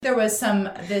There was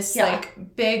this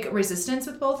like big resistance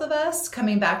with both of us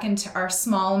coming back into our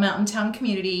small mountain town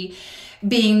community,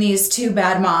 being these two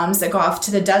bad moms that go off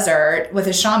to the desert with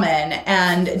a shaman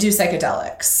and do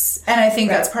psychedelics. And I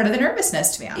think that's part of the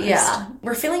nervousness, to be honest. Yeah.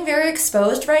 We're feeling very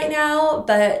exposed right now,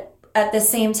 but at the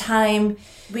same time,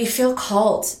 we feel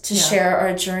called to share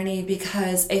our journey,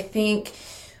 because I think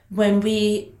when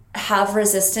we have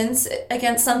resistance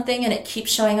against something and it keeps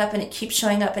showing up and it keeps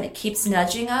showing up and it keeps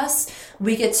nudging us,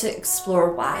 we get to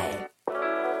explore why.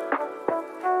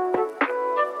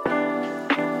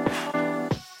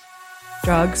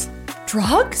 Drugs.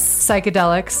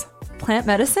 Psychedelics. Plant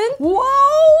medicine?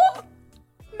 Whoa!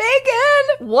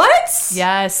 Megan! What?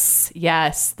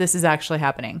 Yes, this is actually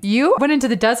happening. You went into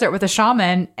the desert with a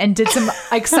shaman and did some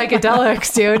like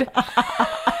psychedelics, dude.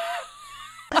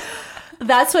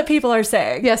 That's what people are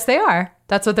saying. Yes, they are.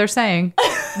 That's what they're saying.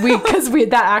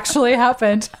 That actually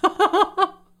happened.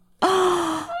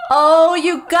 Oh,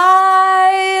 you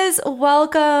guys,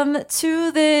 welcome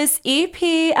to this EP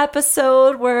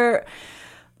episode where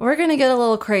we're going to get a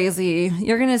little crazy.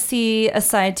 You're going to see a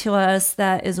side to us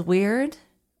that is weird.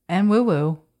 And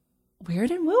woo-woo.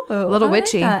 Weird and woo-woo. A little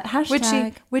witchy. Like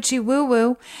that. Witchy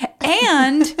woo-woo.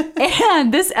 And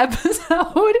this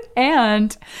episode,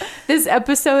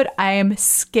 I am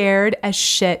scared as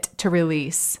shit to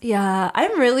release. Yeah,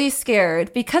 I'm really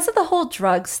scared because of the whole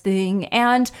drugs thing.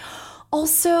 And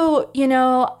also,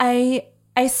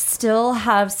 I still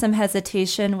have some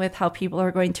hesitation with how people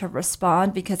are going to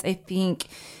respond, because I think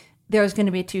there's going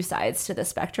to be two sides to the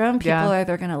spectrum. People are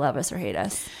either going to love us or hate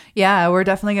us. Yeah, we're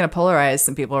definitely going to polarize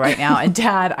some people right now. And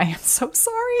Dad, I am so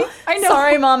sorry. I know.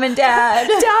 Sorry, Mom and Dad.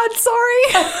 Dad, sorry.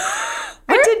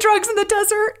 I did drugs in the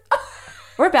desert.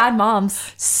 We're bad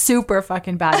moms. Super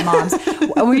fucking bad moms.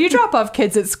 When you drop off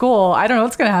kids at school, I don't know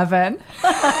what's going to happen.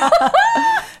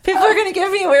 People are going to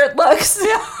give me weird looks.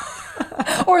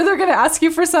 Or they're going to ask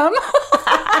you for some.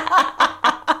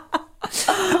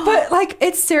 But like,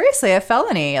 it's seriously a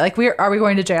felony. Like, are we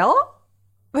going to jail?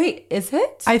 Wait, is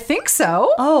it? I think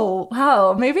so. Oh,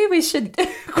 wow. Maybe we should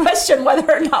question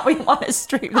whether or not we want to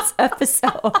stream this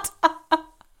episode.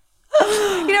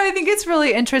 I think it's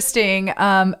really interesting.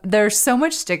 There's so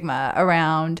much stigma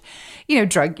around,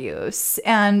 drug use.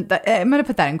 And I'm going to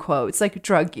put that in quotes, like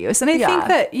drug use. And I think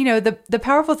that, the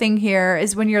powerful thing here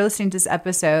is when you're listening to this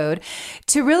episode,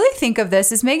 to really think of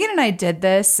this as Megan and I did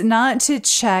this not to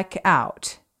check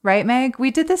out. Right, Meg?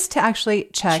 We did this to actually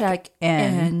check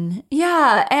in.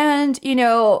 Yeah. And,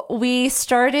 we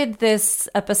started this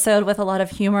episode with a lot of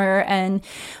humor and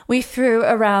we threw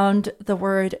around the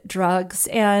word drugs.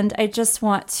 And I just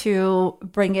want to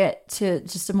bring it to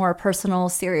just a more personal,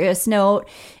 serious note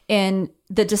in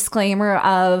the disclaimer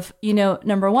of,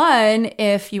 number one,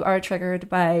 if you are triggered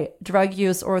by drug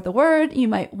use or the word, you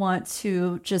might want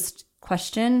to just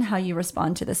question how you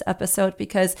respond to this episode,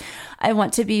 because I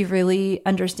want to be really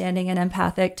understanding and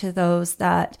empathic to those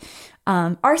that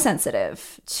are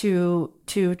sensitive to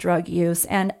drug use.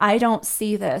 And I don't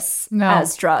see this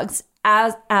as drugs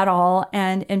at all.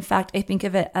 And in fact, I think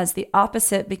of it as the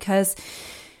opposite, because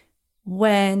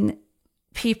when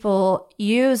people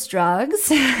use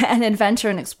drugs and adventure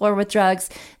and explore with drugs,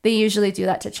 they usually do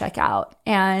that to check out.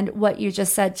 And what you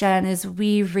just said, Jen, is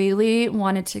we really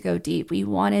wanted to go deep. We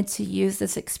wanted to use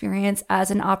this experience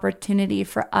as an opportunity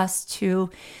for us to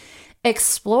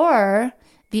explore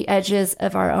the edges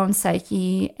of our own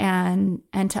psyche and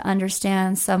to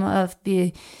understand some of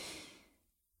the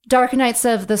dark nights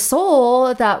of the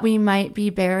soul that we might be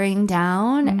bearing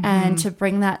down, and to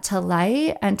bring that to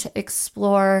light and to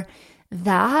explore.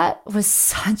 That was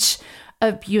such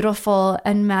a beautiful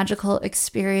and magical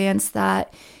experience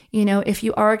that, if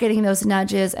you are getting those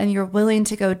nudges and you're willing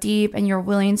to go deep and you're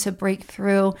willing to break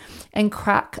through and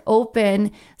crack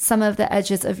open some of the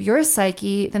edges of your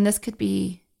psyche, then this could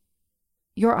be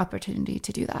your opportunity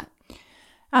to do that.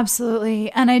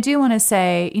 Absolutely. And I do want to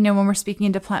say, when we're speaking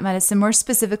into plant medicine, we're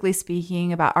specifically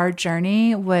speaking about our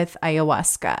journey with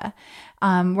ayahuasca.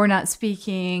 We're not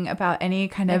speaking about any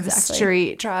kind of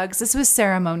street drugs. This was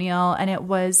ceremonial, and it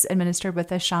was administered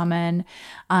with a shaman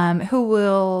who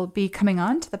will be coming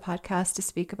on to the podcast to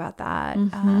speak about that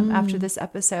after this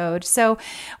episode. So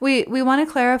we want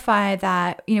to clarify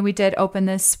that, we did open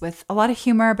this with a lot of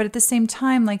humor, but at the same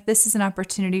time, like, this is an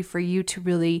opportunity for you to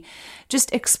really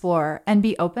just explore and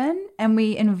be open. And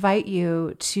we invite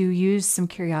you to use some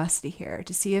curiosity here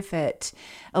to see if it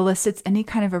elicits any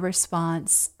kind of a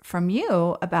response from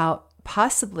you about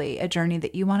possibly a journey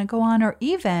that you want to go on, or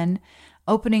even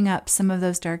opening up some of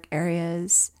those dark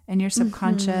areas in your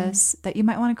subconscious that you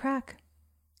might want to crack.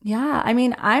 Yeah. I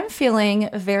mean, I'm feeling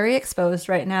very exposed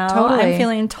right now. Totally. I'm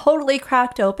feeling totally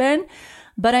cracked open,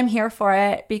 but I'm here for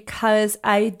it because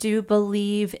I do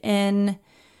believe in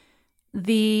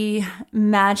the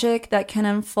magic that can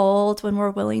unfold when we're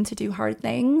willing to do hard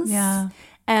things. Yeah.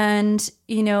 And,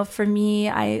 you know, for me,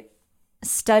 I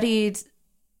studied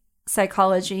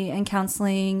psychology and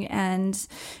counseling and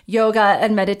yoga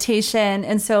and meditation.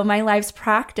 And so my life's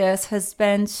practice has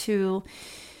been to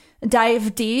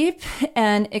dive deep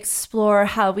and explore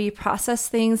how we process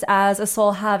things as a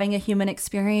soul having a human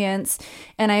experience.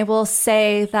 And I will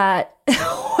say that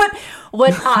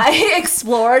what I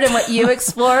explored and what you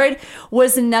explored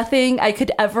was nothing I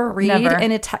could ever read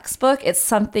in a textbook. It's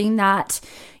something that,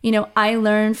 you know, I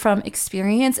learned from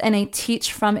experience and I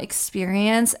teach from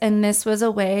experience. And this was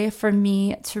a way for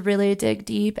me to really dig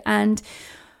deep and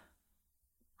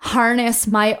harness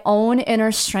my own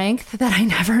inner strength that I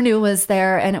never knew was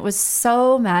there. And it was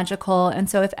so magical. And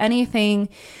so if anything,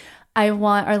 I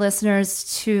want our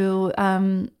listeners to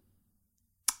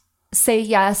say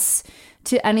yes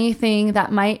to anything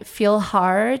that might feel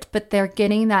hard, but they're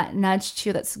getting that nudge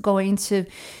to that's going to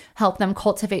help them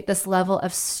cultivate this level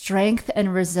of strength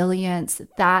and resilience.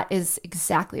 That is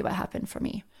exactly what happened for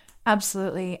me.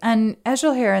 Absolutely. And as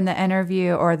you'll hear in the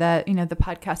interview or the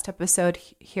podcast episode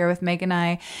here with Meg and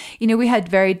I, we had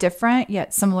very different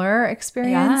yet similar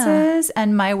experiences. Yeah.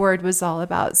 And my word was all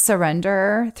about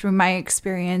surrender through my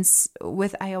experience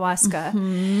with ayahuasca.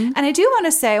 Mm-hmm. And I do want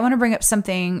to say, I want to bring up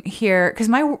something here because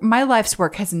my life's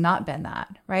work has not been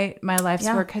that, right? My life's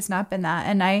work has not been that.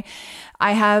 And I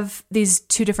have these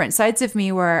two different sides of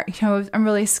me where, I'm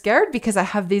really scared because I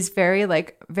have these very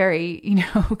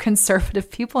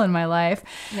conservative people in my life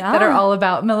that are all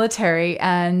about military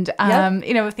and,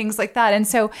 things like that. And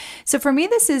so for me,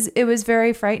 it was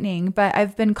very frightening, but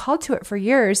I've been called to it for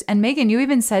years. And Megan, you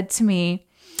even said to me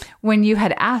when you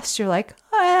had asked, you're like,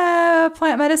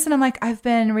 plant medicine. I'm like, I've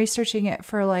been researching it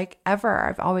for ever.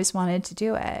 I've always wanted to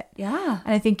do it. Yeah.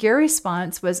 And I think your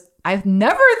response was, I've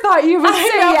never thought you would say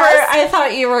yes. I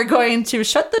thought you were going to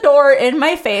shut the door in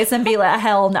my face and be like,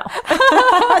 hell no.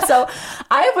 So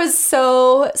I was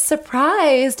so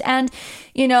surprised. And,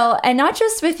 and not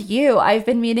just with you, I've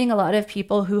been meeting a lot of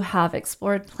people who have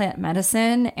explored plant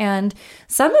medicine. And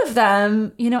some of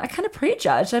them, I kind of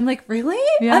prejudged. I'm like, really?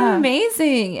 Yeah.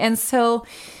 Amazing. And so,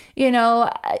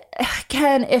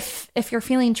 again, if you're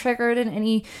feeling triggered in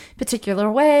any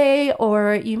particular way,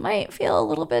 or you might feel a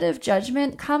little bit of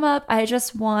judgment come up, I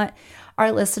just want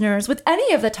our listeners with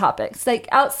any of the topics,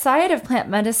 outside of plant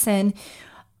medicine,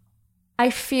 I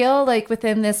feel like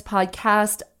within this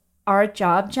podcast, our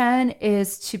job, Jen,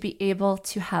 is to be able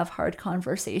to have hard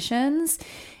conversations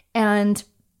and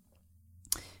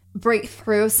break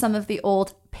through some of the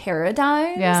old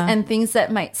paradigms and things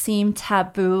that might seem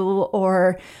taboo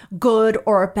or good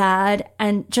or bad,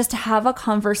 and just to have a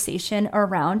conversation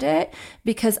around it,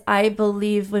 because I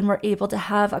believe when we're able to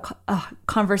have a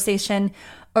conversation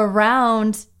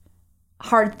around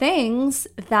hard things,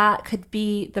 that could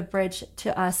be the bridge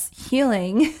to us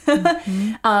healing.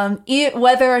 Mm-hmm.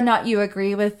 Whether or not you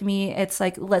agree with me, it's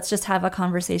like, let's just have a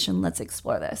conversation. Let's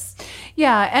explore this.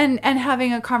 Yeah. And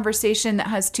having a conversation that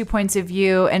has 2 points of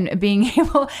view and being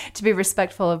able to be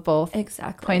respectful of both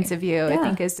points of view, I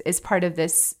think is part of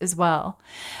this as well.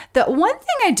 The one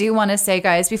thing I do want to say,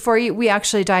 guys, before we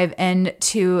actually dive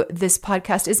into this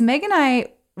podcast, is Meg and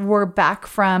I were back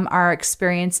from our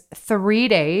experience 3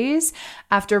 days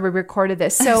after we recorded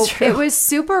this. So it was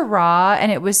super raw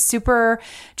and it was super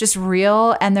just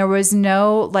real. And there was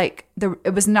no,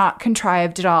 it was not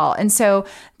contrived at all. And so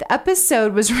the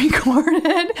episode was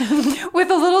recorded with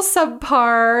a little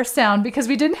subpar sound because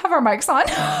we didn't have our mics on.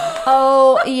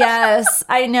 Oh, yes,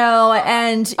 I know.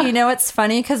 And it's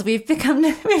funny because we've become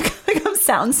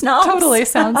sound snobs. Totally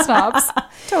sound snobs.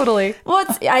 Totally. Well,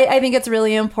 I think it's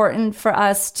really important for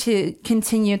us to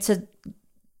continue to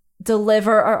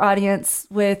deliver our audience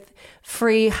with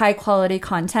free, high quality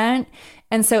content.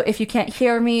 And so if you can't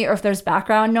hear me or if there's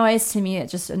background noise, to me, it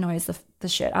just annoys the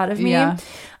shit out of me. Yeah.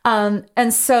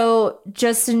 And so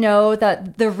just to know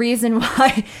that the reason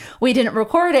why we didn't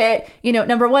record it,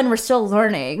 number one, we're still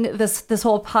learning this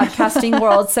whole podcasting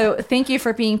world. So thank you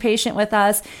for being patient with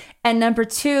us. And number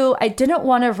two, I didn't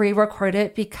want to re-record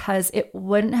it because it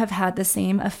wouldn't have had the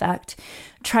same effect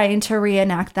trying to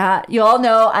reenact that. You all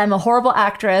know I'm a horrible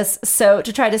actress. So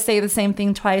to try to say the same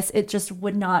thing twice, it just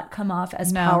would not come off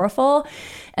as powerful.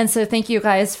 And so thank you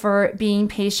guys for being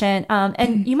patient.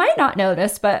 And you might not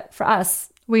notice, but for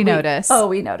us, We noticed. Oh,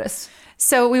 we noticed.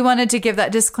 So we wanted to give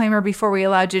that disclaimer before we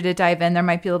allowed you to dive in. There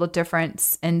might be a little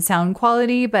difference in sound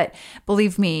quality, but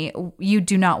believe me, you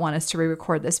do not want us to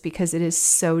re-record this because it is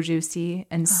so juicy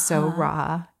and so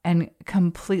raw and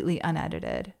completely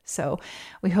unedited. So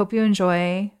we hope you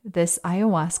enjoy this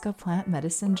ayahuasca plant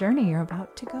medicine journey you're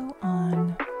about to go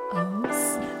on. Oh,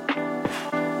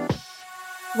 snap.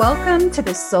 Welcome to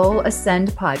the Soul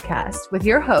Ascend podcast with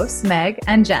your hosts, Meg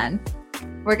and Jen.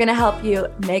 We're going to help you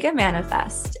mega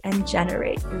manifest and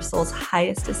generate your soul's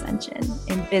highest ascension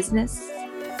in business,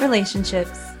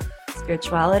 relationships,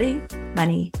 spirituality,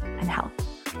 money, and health.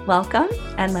 Welcome,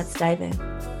 and let's dive in.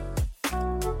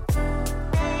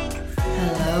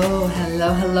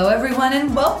 Hello, everyone,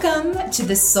 and welcome to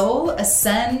the Soul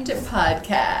Ascend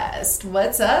podcast.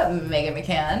 What's up, Megan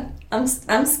McCann?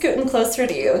 I'm scooting closer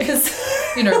to you because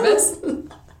you nervous?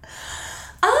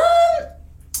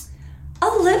 A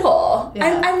little.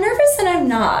 Yeah. I'm nervous and I'm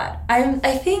not.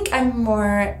 I think I'm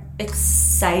more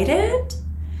excited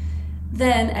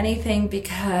than anything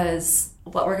because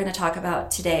what we're going to talk about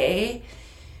today,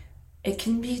 it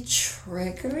can be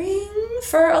triggering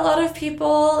for a lot of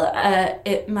people.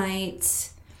 It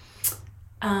might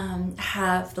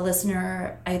have the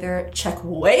listener either check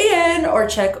way in or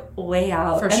check way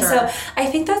out. For sure. So I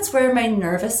think that's where my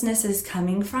nervousness is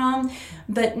coming from.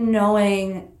 But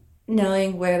knowing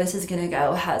where this is going to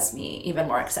go has me even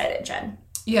more excited, Jen.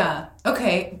 Yeah.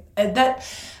 Okay.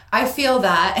 I feel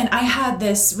that, and I had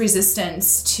this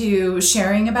resistance to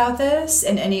sharing about this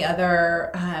in any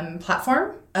other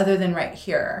platform other than right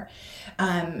here,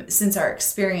 since our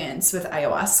experience with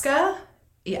ayahuasca.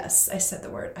 Yes, I said the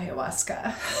word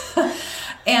ayahuasca.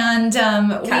 And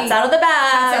Cat's out of the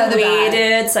bag. We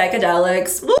did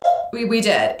psychedelics. We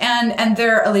did, and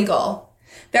they're illegal.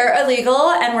 They're illegal,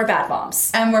 and we're bad moms.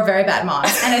 And we're very bad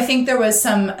moms. And I think there was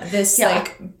this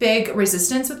big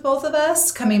resistance with both of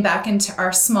us coming back into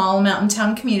our small mountain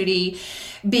town community,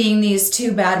 being these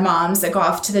two bad moms that go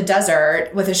off to the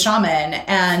desert with a shaman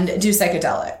and do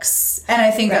psychedelics. And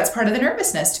I think that's part of the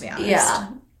nervousness, to be honest. Yeah.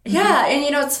 Mm-hmm. Yeah.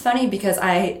 And it's funny because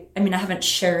I haven't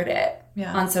shared it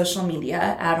on social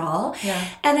media at all. Yeah.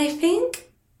 And I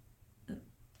think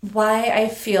why I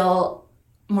feel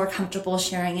more comfortable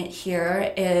sharing it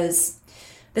here is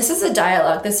this is a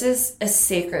dialogue. This is a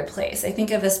sacred place. I think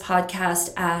of this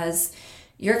podcast as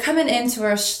you're coming into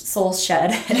our soul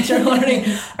shed and you're learning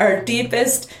our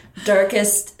deepest,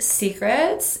 darkest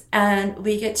secrets, and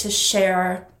we get to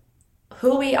share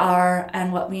who we are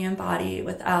and what we embody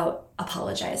without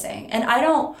apologizing. And I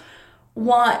don't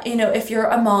want, if you're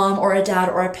a mom or a dad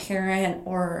or a parent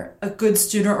or a good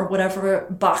student or whatever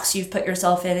box you've put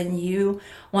yourself in and you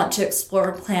want to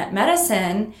explore plant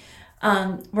medicine,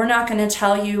 we're not going to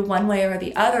tell you one way or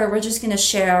the other. We're just going to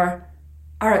share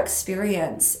our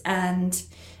experience and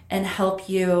help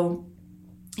you,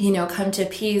 come to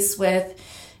peace with,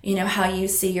 how you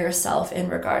see yourself in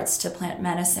regards to plant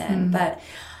medicine. Mm-hmm.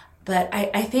 But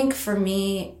I think for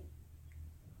me,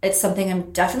 it's something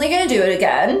I'm definitely going to do it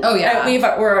again. Oh, yeah.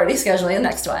 We're already scheduling the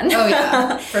next one. Oh,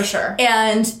 yeah, for sure.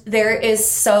 And there is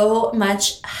so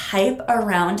much hype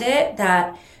around it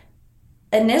that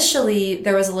initially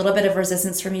there was a little bit of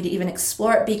resistance for me to even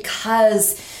explore it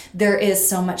because there is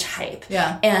so much hype.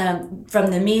 Yeah. And from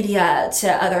the media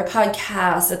to other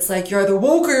podcasts, it's like you're either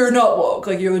woke or you're not woke.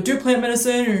 Like you do plant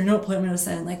medicine or you're not plant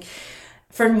medicine. Like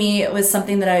for me, it was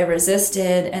something that I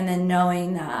resisted. And then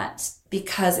knowing that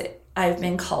because I've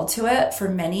been called to it for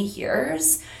many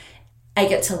years, I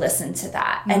get to listen to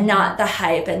that and not the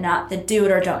hype and not the do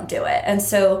it or don't do it. And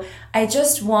so I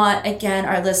just want, again,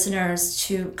 our listeners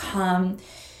to come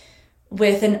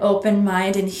with an open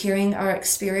mind and hearing our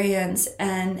experience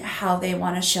and how they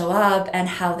want to show up and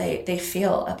how they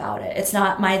feel about it. It's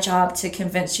not my job to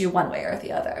convince you one way or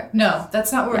the other. No,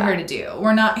 that's not what we're here to do.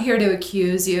 We're not here to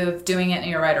accuse you of doing it and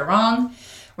you're right or wrong.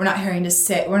 We're not here to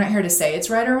say it's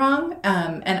right or wrong.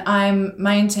 And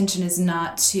my intention is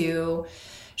not to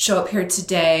show up here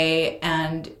today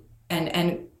and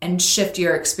shift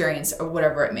your experience or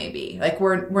whatever it may be. Like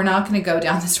we're not going to go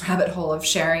down this rabbit hole of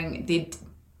sharing the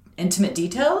intimate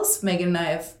details. Megan and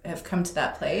I have come to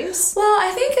that place. Well,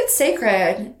 I think it's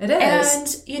sacred. It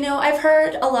is. And, I've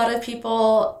heard a lot of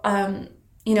people, on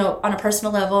a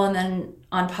personal level and then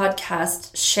on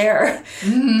podcast share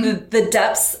the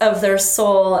depths of their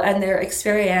soul and their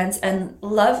experience, and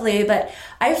lovely. But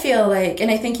I feel like,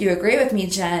 and I think you agree with me,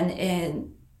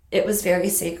 Jen, it was very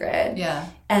sacred. Yeah.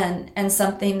 And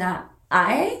something that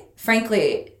I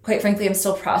quite frankly, I'm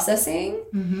still processing.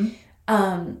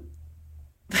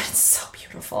 But it's so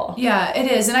beautiful. Yeah, it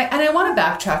is. And I want to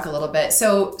backtrack a little bit.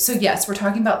 So yes, we're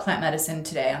talking about plant medicine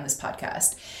today on this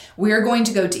podcast. we're going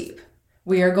to go deep.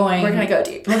 We're going to go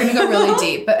deep. We're going to go really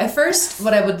deep. But at first,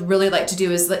 what I would really like to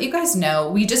do is let you guys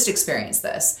know we just experienced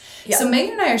this. Yeah. So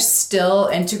Megan and I are still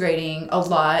integrating a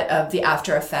lot of the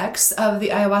after effects of the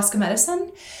ayahuasca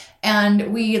medicine.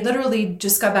 And we literally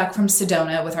just got back from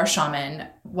Sedona with our shaman,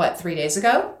 3 days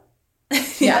ago?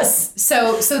 Yes.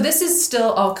 So this is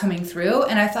still all coming through.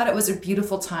 And I thought it was a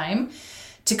beautiful time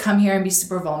to come here and be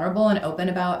super vulnerable and open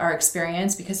about our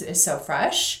experience because it is so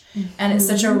fresh. Mm-hmm. And it's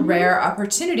such a rare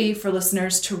opportunity for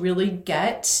listeners to really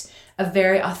get a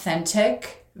very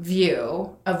authentic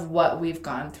view of what we've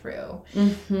gone through.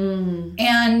 Mm-hmm.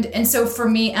 And so for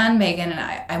me and Megan, and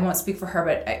I won't speak for her,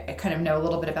 but I kind of know a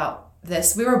little bit about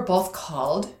this. We were both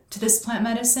called to this plant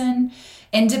medicine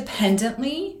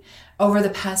independently over the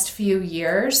past few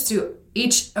years through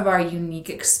each of our unique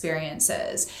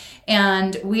experiences.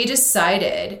 And we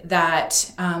decided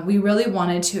that we really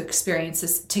wanted to experience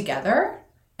this together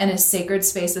in a sacred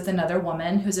space with another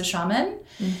woman who's a shaman.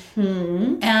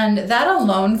 Mm-hmm. And that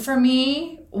alone for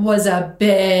me was a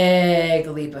big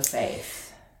leap of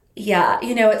faith. Yeah,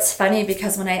 it's funny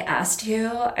because when I asked you,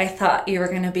 I thought you were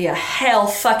going to be a hell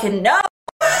fucking no.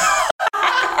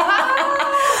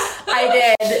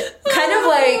 I did. Kind of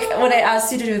like when I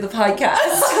asked you to do the podcast.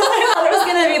 I thought it was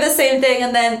going to be the same thing.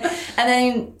 And then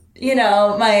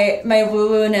my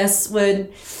woo-woo-ness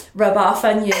would rub off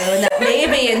on you. And that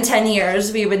maybe in 10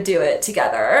 years we would do it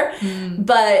together. Mm.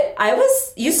 But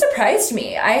you surprised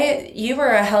me. You were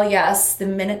a hell yes the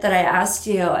minute that I asked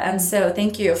you. And so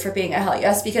thank you for being a hell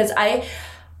yes, because I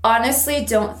honestly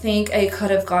don't think I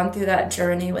could have gone through that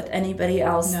journey with anybody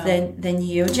else than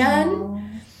you, Jen. No.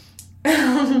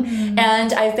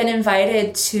 And I've been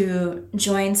invited to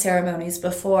join ceremonies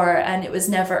before, and it was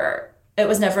never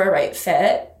a right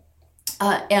fit.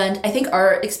 And I think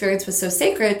our experience was so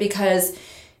sacred because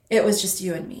it was just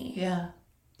you and me. Yeah.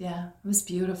 Yeah. It was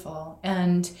beautiful.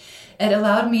 And it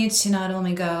allowed me to not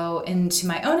only go into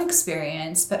my own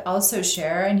experience, but also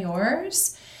share in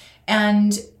yours.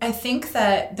 And I think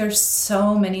that there's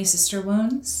so many sister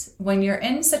wounds when you're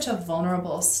in such a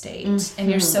vulnerable state and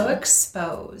you're so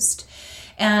exposed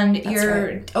and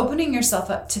you're opening yourself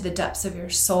up to the depths of your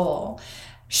soul.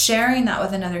 Sharing that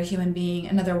with another human being,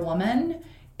 another woman,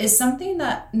 is something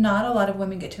that not a lot of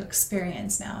women get to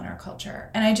experience now in our culture.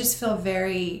 And I just feel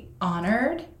very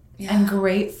honored and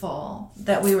grateful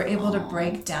that we were able to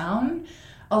break down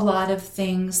a lot of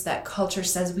things that culture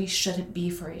says we shouldn't be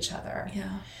for each other.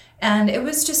 Yeah. And it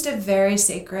was just a very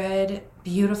sacred,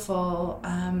 beautiful,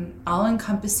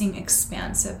 all-encompassing,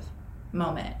 expansive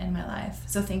moment in my life.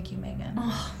 So thank you, Megan.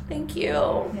 Oh, thank you.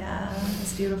 Yeah,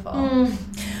 it's beautiful.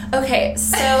 Okay,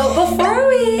 so before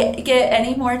we get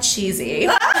any more cheesy,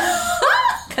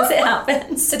 because it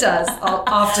happens. It does,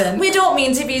 often. We don't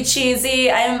mean to be cheesy.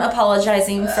 I am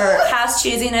apologizing for past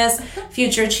cheesiness,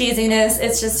 future cheesiness.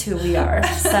 It's just who we are.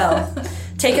 So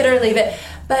take it or leave it.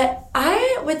 But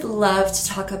I would love to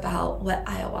talk about what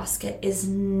ayahuasca is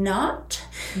not,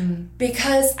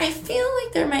 because I feel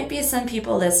like there might be some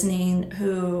people listening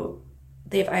who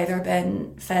they've either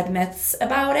been fed myths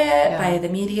about it by the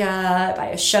media, by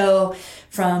a show,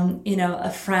 from, a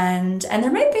friend, and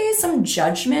there might be some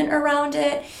judgment around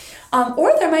it,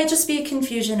 or there might just be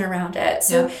confusion around it.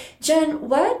 So, Jen,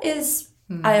 what is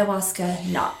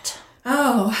ayahuasca not?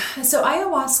 Oh, so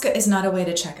ayahuasca is not a way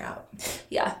to check out.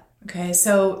 Yeah. Okay,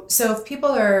 so if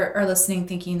people are listening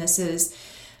thinking this is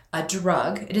a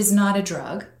drug, it is not a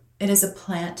drug. It is a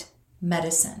plant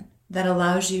medicine that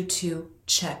allows you to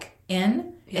check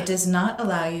in. Yeah. It does not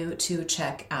allow you to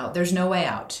check out. There's no way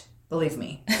out. Believe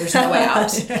me, there's no way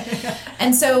out.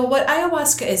 And so what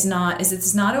ayahuasca is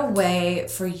it's not a way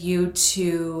for you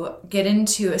to get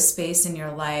into a space in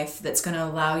your life that's going to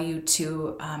allow you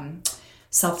to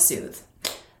self-soothe.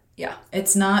 Yeah,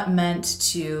 it's not meant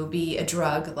to be a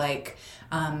drug like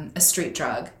a street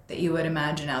drug that you would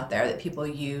imagine out there that people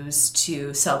use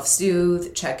to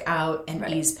self-soothe, check out, and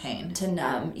ease pain. To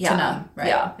numb. Yeah. To numb, right?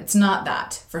 Yeah. It's not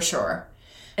that, for sure.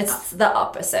 It's the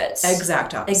opposite.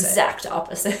 Exact opposite. Exact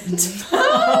opposite.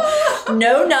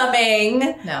 No numbing.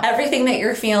 No. Everything that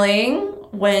you're feeling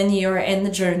when you're in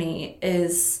the journey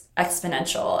is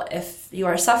exponential. If you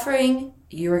are suffering,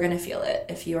 you are going to feel it.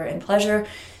 If you are in pleasure,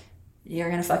 you're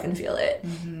going to fucking feel it.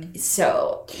 Mm-hmm.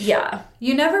 So, yeah.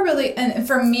 You never really, and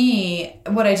for me,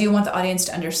 what I do want the audience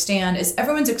to understand is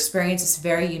everyone's experience is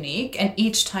very unique. And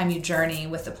each time you journey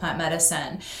with the plant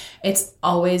medicine, it's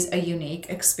always a unique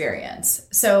experience.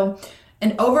 So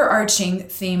an overarching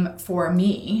theme for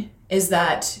me is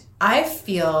that I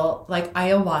feel like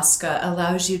ayahuasca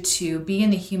allows you to be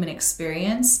in the human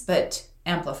experience, but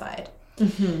amplified.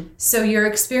 So you're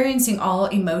experiencing all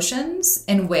emotions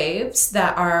in waves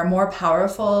that are more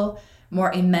powerful,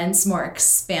 more immense, more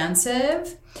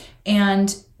expansive.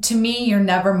 And to me, you're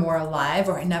never more alive,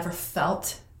 or I never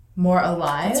felt more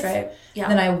alive That's right. Yeah.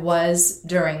 than I was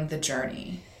during the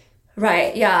journey.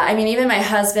 Right. Yeah. I mean, even my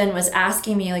husband was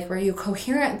asking me, like, were you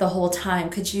coherent the whole time?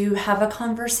 Could you have a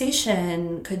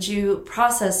conversation? Could you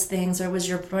process things, or was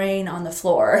your brain on the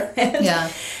floor? And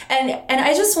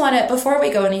I just want to, before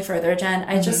we go any further, Jen,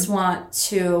 I just want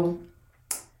to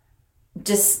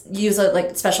just use a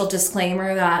like special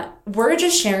disclaimer that we're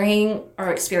just sharing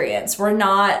our experience. We're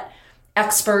not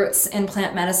experts in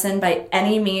plant medicine by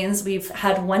any means. We've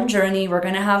had one journey. We're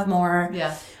going to have more.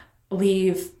 Yeah.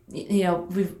 We're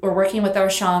working with our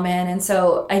shaman. And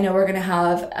so I know we're going to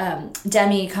have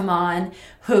Demi come on,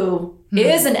 who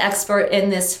is an expert in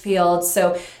this field.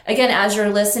 So again, as you're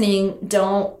listening,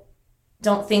 don't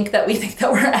think that we think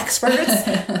that we're experts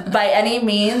by any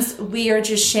means. We are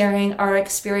just sharing our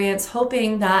experience,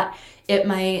 hoping that it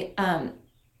might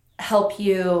help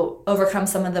you overcome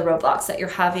some of the roadblocks that you're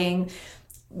having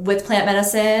with plant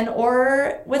medicine,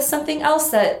 or with something else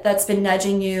that's been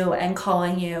nudging you and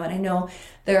calling you. And I know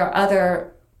there are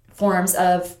other forms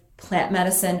of plant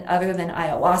medicine other than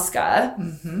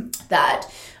ayahuasca that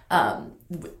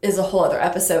is a whole other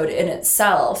episode in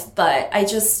itself. But I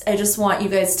just want you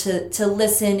guys to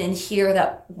listen and hear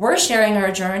that we're sharing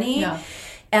our journey. Yeah.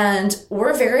 And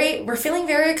we're feeling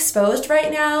very exposed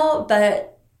right now,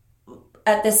 but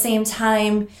at the same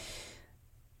time,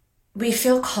 we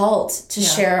feel called to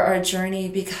share our journey,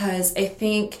 because I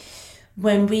think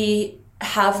when we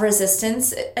have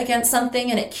resistance against something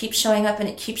and it keeps showing up and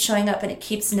it keeps showing up and it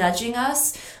keeps nudging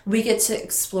us, we get to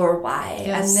explore why.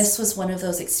 Yes. And this was one of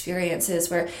those experiences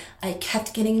where I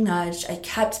kept getting nudged. I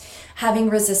kept having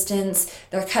resistance.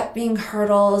 There kept being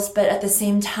hurdles, but at the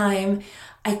same time,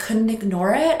 I couldn't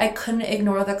ignore it. I couldn't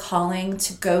ignore the calling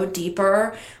to go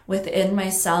deeper within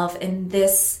myself. And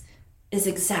this is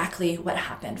exactly what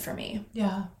happened for me.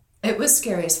 Yeah. It was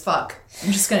scary as fuck.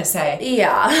 I'm just going to say.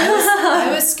 Yeah. I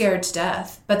was scared to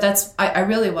death, but I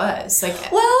really was.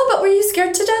 Like, well, but were you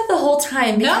scared to death the whole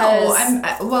time? Because...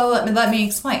 let me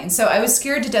explain. So I was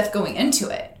scared to death going into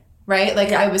it, right?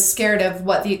 Like I was scared of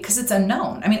because it's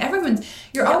unknown. I mean,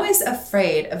 you're always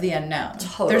afraid of the unknown.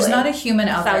 Totally. There's not a human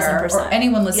out there 1000%. or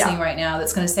anyone listening right now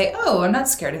that's going to say, oh, I'm not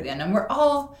scared of the unknown. We're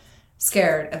all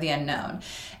scared of the unknown.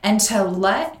 And to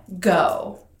let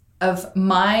go of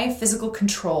my physical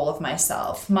control of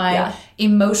myself, my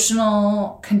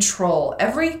emotional control,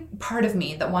 every part of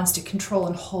me that wants to control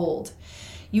and hold,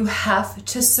 you have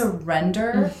to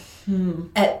surrender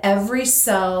at every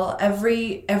cell,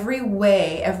 every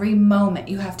way, every moment.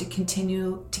 You have to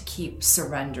continue to keep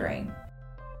surrendering.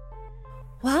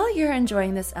 While you're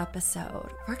enjoying this episode,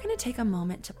 we're going to take a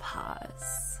moment to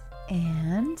pause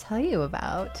and tell you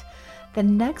about the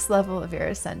next level of your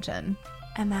ascension.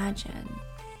 Imagine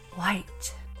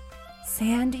white,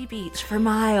 sandy beach for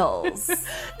miles.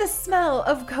 The smell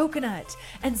of coconut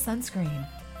and sunscreen.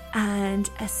 And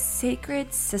a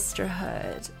sacred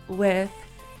sisterhood with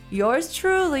yours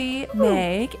truly,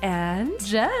 Meg and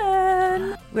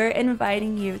Jen. We're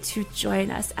inviting you to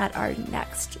join us at our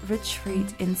next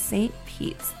retreat in St.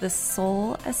 Pete's, the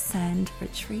Soul Ascend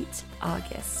Retreat,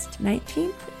 August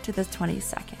 19th to the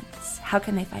 22nd. How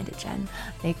can they find it, Jen?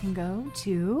 They can go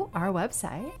to our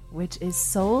website, which is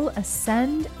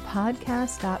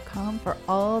soulascendpodcast.com, for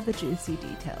all the juicy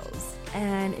details.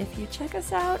 And if you check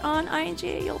us out on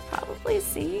IG, you'll probably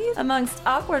see, amongst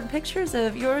awkward pictures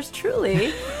of yours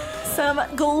truly, some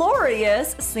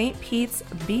glorious St. Pete's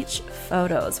beach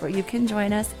photos where you can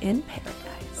join us in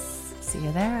paradise. See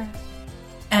you there.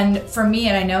 And for me,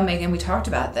 and I know, Megan, we talked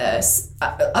about this,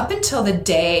 up until the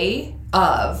day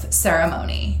of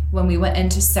ceremony, when we went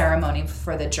into ceremony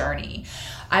for the journey,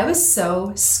 I was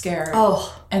so scared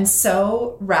and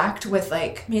so racked with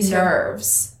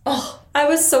nerves. I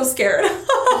was so scared.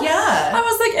 Yeah. I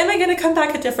was like, am I going to come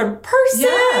back a different person?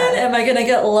 Yeah. Am I going to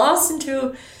get lost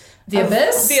into the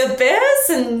abyss? The abyss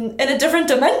and in a different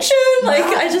dimension? Like,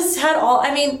 I just had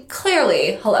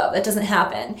clearly, that doesn't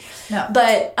happen. No.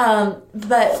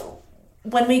 But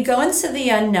when we go into the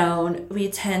unknown, we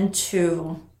tend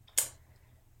to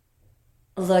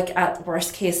look at the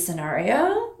worst case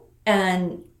scenario,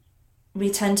 and we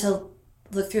tend to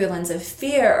look through the lens of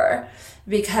fear,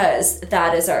 because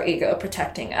that is our ego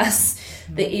protecting us.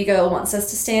 The ego wants us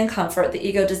to stay in comfort. The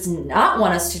ego does not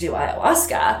want us to do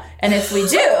ayahuasca. And if we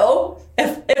do,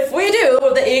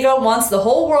 the ego wants the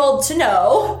whole world to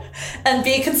know and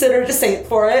be considered a saint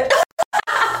for it.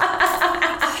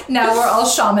 Now we're all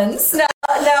shamans. Now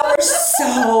now we're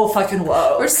so fucking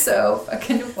woke. We're so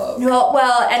fucking woke.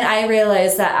 Well, and I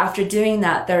realized that after doing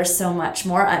that, there's so much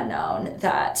more unknown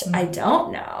that I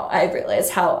don't know. I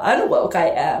realized how unwoke I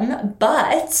am,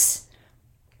 but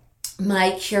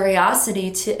my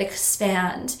curiosity to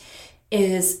expand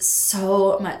is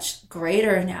so much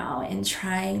greater now in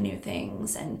trying new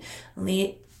things and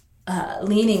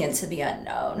leaning into the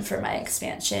unknown for my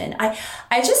expansion.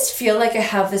 I just feel like I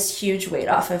have this huge weight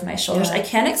off of my shoulders. I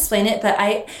can't explain it, but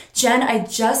I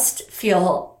just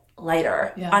feel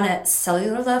lighter on a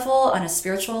cellular level, on a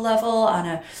spiritual level, on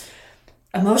a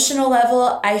emotional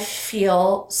level. I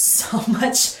feel so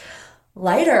much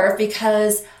lighter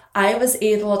because I was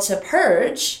able to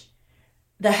purge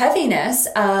the heaviness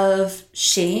of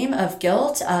shame, of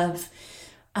guilt, of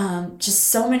just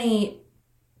so many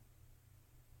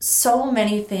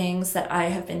things that I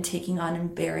have been taking on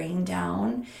and burying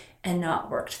down and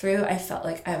not worked through. I felt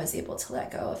like I was able to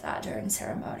let go of that during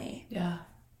ceremony. Yeah.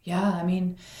 I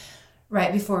mean,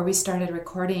 right before we started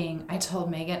recording, I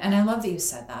told Megan, and I love that you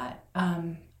said that,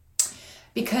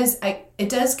 because it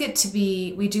does get to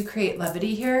be, we do create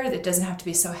levity here that doesn't have to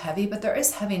be so heavy, but there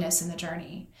is heaviness in the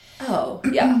journey. Oh,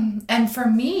 yeah. And for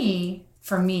me,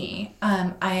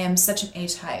 I am such an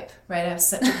A-type, right? I have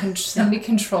such so many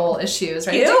control issues,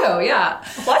 right? You? I do, yeah.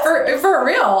 What? For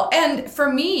real. And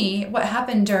for me, what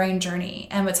happened during Journey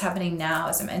and what's happening now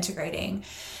as I'm integrating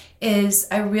is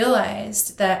I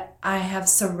realized that I have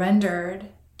surrendered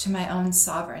to my own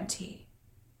sovereignty.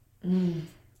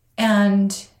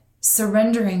 And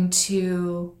surrendering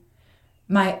to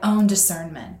my own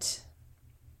discernment.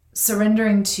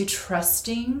 Surrendering to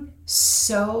trusting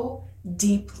so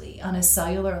deeply on a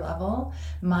cellular level,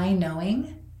 my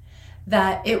knowing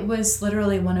that it was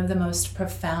literally one of the most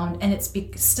profound, and it's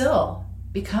still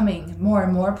becoming more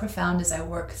and more profound as I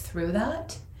work through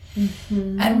that.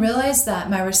 And realize that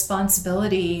my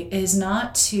responsibility is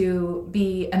not to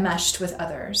be enmeshed with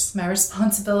others. My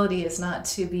responsibility is not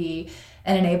to be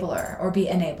an enabler or be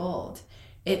enabled.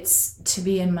 It's to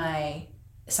be in my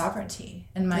sovereignty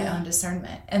and my own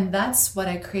discernment. And that's what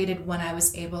I created when I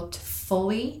was able to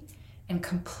fully and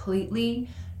completely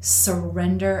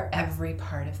surrender every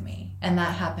part of me. And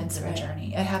that happens in the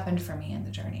journey. It happened for me in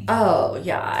the journey. Oh,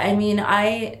 yeah. I mean,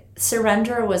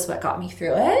 surrender was what got me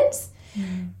through it.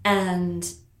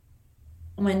 And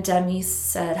when Demi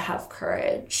said, have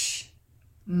courage,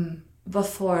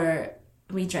 before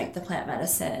we drank the plant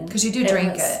medicine. Because you do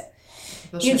drink it.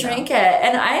 You drink it.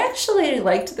 And I actually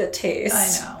liked the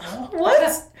taste. I know.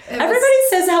 What? Everybody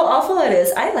says how awful it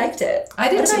is. I liked it. I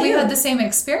did too. We had the same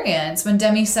experience when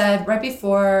Demi said right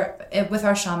before, with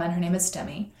our shaman, her name is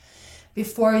Demi,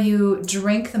 before you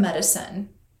drink the medicine,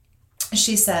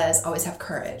 she says, always have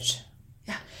courage.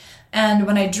 Yeah. And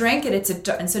when I drank it,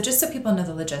 and so just so people know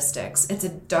the logistics, it's a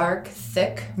dark,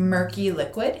 thick, murky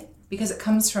liquid because it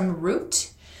comes from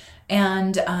root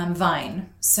and vine.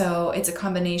 So it's a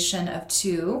combination of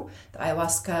two, the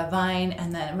ayahuasca vine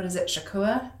and then, what is it,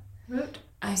 shakua root?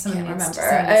 I can't remember.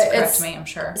 Correct me, I'm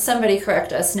sure. Somebody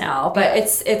correct us now, but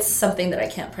it's something that I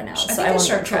can't pronounce. I think it's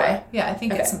shakua. Yeah, I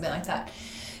think it's something like that.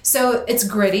 So it's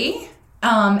gritty,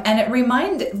 and it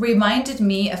reminded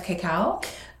me of cacao.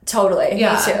 Totally,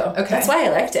 yeah, me too. Okay. That's why I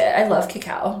liked it. I love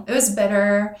cacao. It was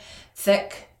bitter,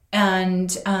 thick,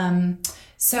 and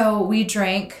so we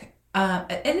drank.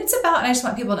 And it's about, and I just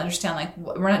want people to understand, like,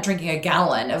 we're not drinking a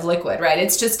gallon of liquid, right?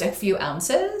 It's just a few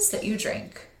ounces that you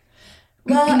drink.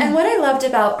 Well, and what I loved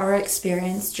about our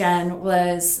experience, Jen,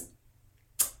 was,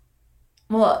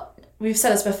 well, we've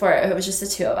said this before, it was just the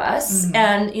two of us.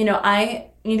 And,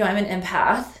 I'm an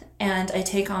empath, and I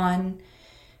take on,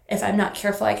 if I'm not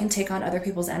careful, I can take on other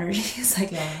people's energies.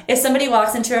 Like, if somebody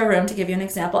walks into a room, to give you an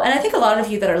example, and I think a lot of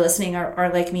you that are listening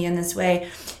are like me in this way,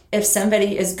 if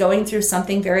somebody is going through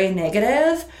something very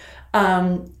negative,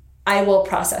 I will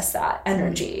process that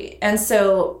energy. And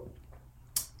so,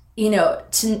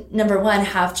 to number one,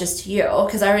 have just you,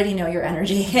 because I already know your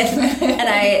energy. And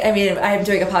I mean, I'm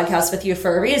doing a podcast with you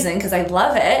for a reason, because I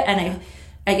love it and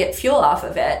I get fuel off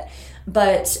of it.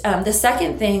 But the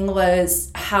second thing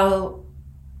was how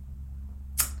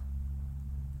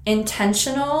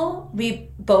intentional we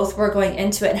both were going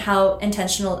into it, and how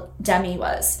intentional Demi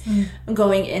was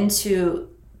going into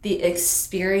the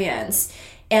experience.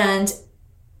 And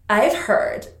I've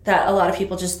heard that a lot of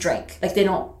people just drink, like they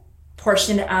don't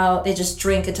portion it out, they just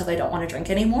drink until they don't want to drink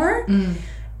anymore.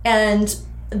 And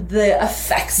the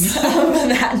effects of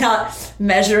that, not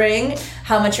measuring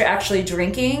how much you're actually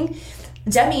drinking.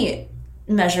 Demi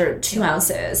measured 2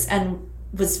 ounces and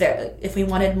was if we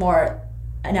wanted more,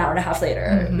 an hour and a half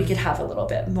later, we could have a little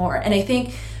bit more. And I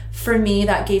think for me,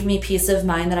 that gave me peace of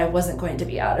mind that I wasn't going to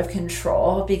be out of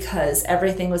control because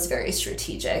everything was very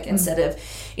strategic instead of,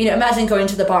 imagine going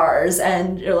to the bars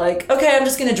and you're like, okay, I'm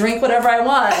just going to drink whatever I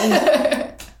want.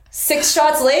 And 6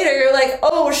 shots later, you're like,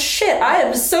 oh shit, I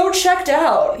am so checked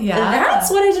out. Yeah. And that's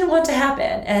what I didn't want to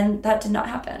happen. And that did not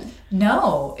happen.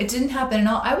 No, it didn't happen at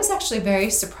all. I was actually very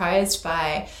surprised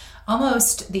by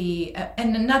almost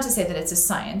and not to say that it's a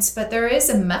science, but there is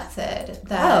a method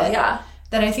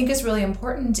that I think is really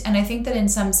important. And I think that in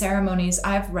some ceremonies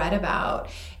I've read about,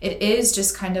 it is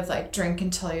just kind of like drink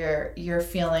until you're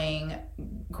feeling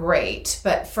great.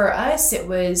 But for us, it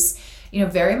was,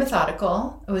 very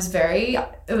methodical. It was very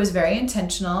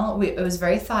intentional. It was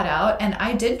very thought out, and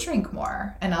I did drink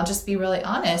more. And I'll just be really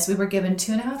honest. We were given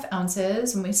 2.5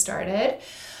 ounces when we started,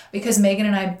 because Megan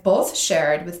and I both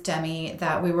shared with Demi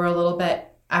that we were a little bit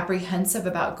apprehensive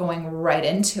about going right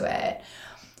into it.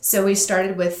 So we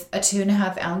started with a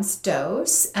 2.5 ounce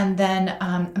dose, and then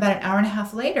about an hour and a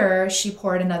half later, she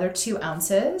poured another 2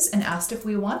 ounces and asked if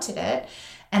we wanted it.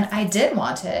 And I did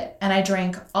want it, and I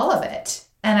drank all of it.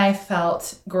 And I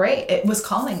felt great. It was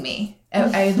calling me.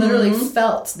 I literally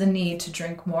felt the need to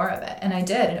drink more of it. And I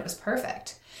did, and it was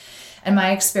perfect. And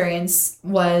my experience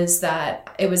was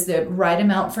that it was the right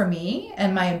amount for me,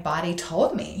 and my body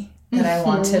told me that I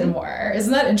wanted more.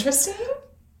 Isn't that interesting?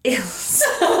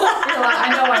 I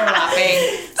know why you're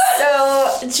laughing.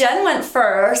 So Jen went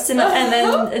first, and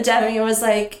then Demi was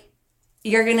like,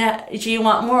 do you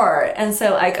want more? And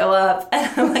so I go up,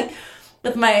 and I'm like,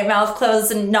 with my mouth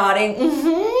closed and nodding,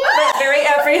 but very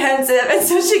apprehensive. And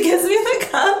so she gives me the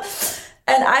cup,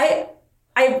 and I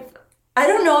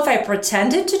don't know if I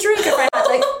pretended to drink, if I had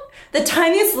like the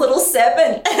tiniest little sip,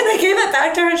 and I gave it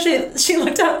back to her. She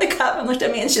looked at the cup and looked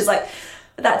at me, and she's like,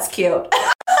 "That's cute."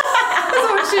 That's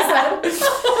what she said.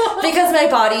 Because my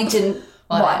body didn't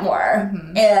want more,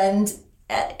 and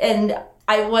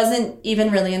I wasn't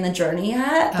even really in the journey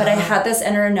yet, but I had this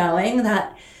inner knowing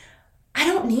that I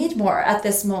don't need more at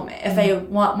this moment. If I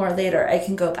want more later, I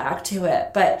can go back to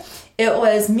it. But it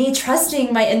was me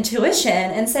trusting my intuition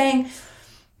and saying,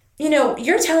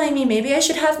 you're telling me maybe I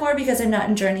should have more because I'm not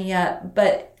in journey yet,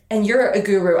 and you're a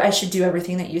guru, I should do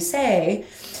everything that you say.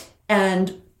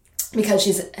 And because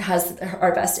she has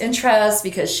our best interests,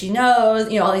 because she knows,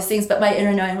 all these things. But my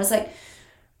inner knowing was like,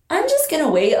 I'm just going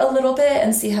to wait a little bit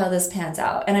and see how this pans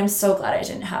out. And I'm so glad I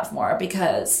didn't have more,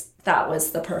 because that was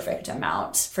the perfect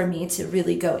amount for me to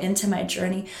really go into my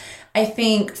journey. I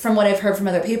think from what I've heard from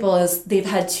other people is they've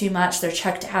had too much, they're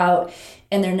checked out,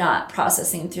 and they're not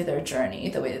processing through their journey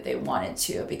the way that they wanted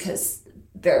to, because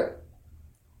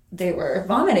they were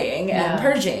vomiting and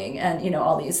purging and,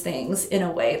 all these things in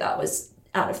a way that was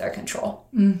out of their control.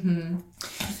 Mm-hmm.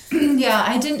 Yeah,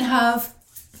 I didn't have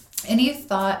any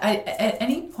thought at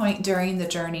any point during the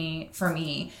journey. For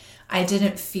me, I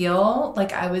didn't feel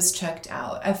like I was checked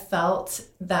out. I felt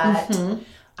that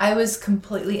I was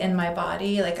completely in my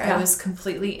body. Like I was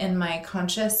completely in my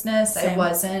consciousness. Same. I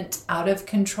wasn't out of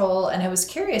control. And I was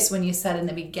curious when you said in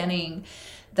the beginning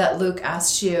that Luke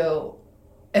asked you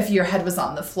if your head was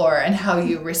on the floor and how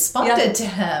you responded to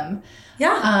him.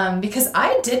 Yeah. Because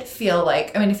I did feel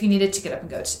like, if you needed to get up and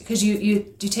go, because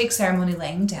you take ceremony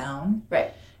laying down.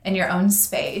 Right. In your own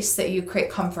space, that you create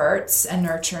comforts and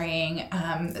nurturing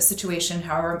the situation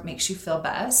however it makes you feel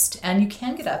best. And you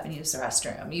can get up and use the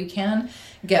restroom. You can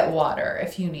get water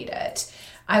if you need it.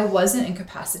 I wasn't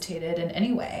incapacitated in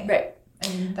any way. Right.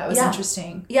 And that was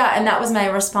interesting. Yeah, and that was my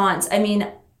response. I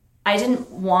didn't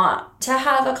want to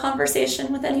have a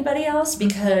conversation with anybody else,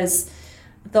 because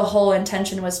the whole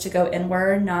intention was to go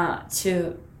inward, not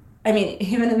to...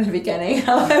 even in the beginning,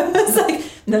 how I was like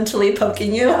mentally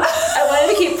poking you. I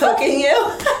wanted to keep poking you.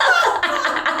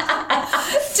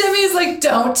 Demi's like,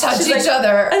 don't touch each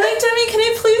other. I'm like, Demi, can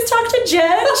I please talk to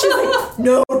Jen? She's like,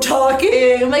 no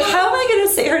talking. I'm like, how am I going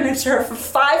to sit here next to her for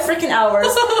 5 freaking hours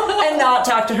and not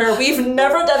talk to her? We've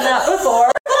never done that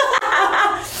before.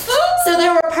 So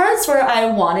there were parts where I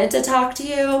wanted to talk to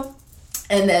you.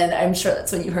 And then I'm sure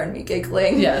that's when you heard me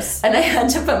giggling. Yes. And I had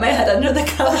to put my head under the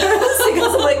covers,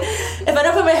 because I'm like, if I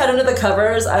don't put my head under the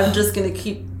covers, I'm just going to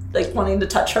keep like wanting to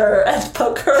touch her and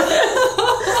poke her.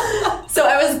 So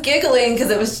I was giggling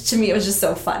because to me it was just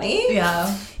so funny.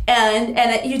 Yeah.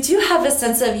 And you do have a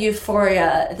sense of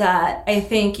euphoria that I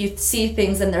think you see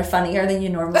things and they're funnier than you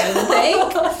normally would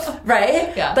think,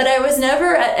 right? Yeah. But I was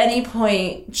never at any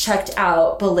point checked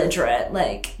out, belligerent,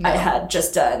 like I had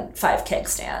just done 5 keg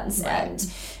stands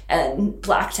and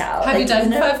blacked out. Have you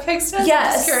done 5 keg stands? Yes.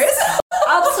 I'm just curious.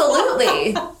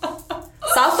 Absolutely.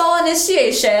 Softball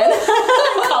initiation,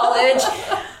 college.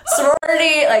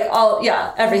 sorority, like all,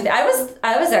 yeah, everything. I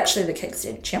was actually the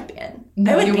kickstand champion.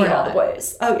 No, I would you beat were all not. the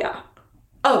boys. Oh yeah.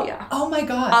 Oh yeah. Oh my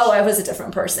gosh. Oh, I was a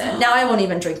different person. Now I won't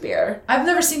even drink beer. I've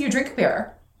never seen you drink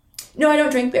beer. No, I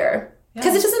don't drink beer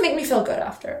because Yeah. it doesn't make me feel good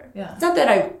after. Yeah. It's not that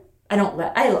I don't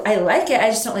I like it. I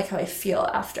just don't like how I feel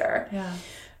after. Yeah.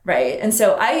 Right. And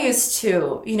so I used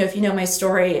to, if you know my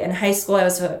story, in high school, I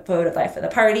was voted life of the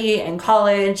party. In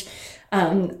college,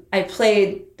 I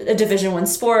played a Division I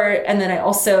sport. And then I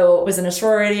also was in a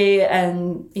sorority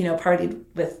and, partied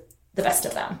with the best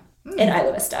of them in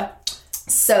Isla Vista.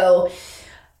 So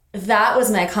that was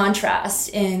my contrast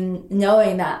in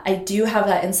knowing that I do have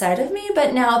that inside of me.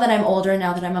 But now that I'm older,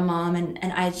 now that I'm a mom, and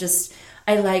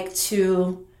I like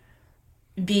to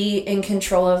be in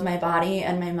control of my body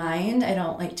and my mind. I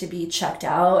don't like to be checked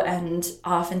out and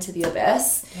off into the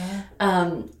abyss.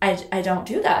 Yeah. I don't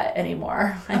do that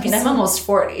anymore. I'm almost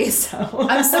 40, so.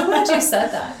 I'm so glad you said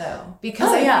that, though, because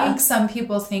I yeah. think some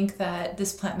people think that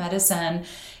this plant medicine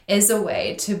is a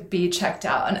way to be checked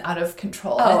out and out of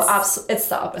control. Oh, absolutely. It's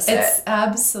the opposite. It's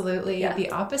absolutely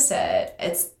the opposite.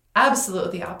 It's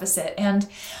absolutely the opposite. And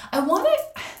I want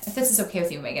to, if this is okay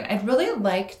with you, Megan, I'd really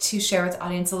like to share with the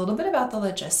audience a little bit about the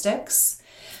logistics,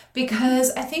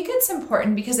 because I think it's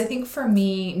important, because I think for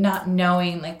me, not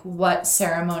knowing like what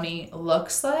ceremony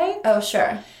looks like Oh,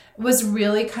 sure. was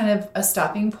really kind of a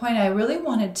stopping point. I really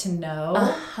wanted to know.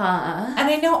 Uh-huh. And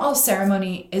I know all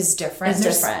ceremony is different. It's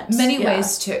There's different, many yeah.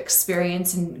 ways to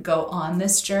experience and go on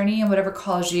this journey, and whatever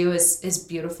calls you is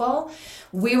beautiful.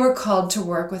 We were called to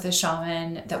work with a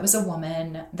shaman that was a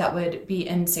woman that would be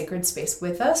in sacred space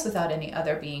with us without any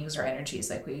other beings or energies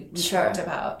like we Sure. talked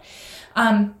about.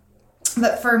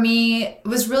 But for me, it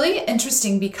was really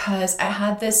interesting because I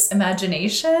had this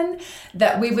imagination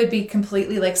that we would be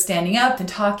completely like standing up and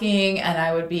talking,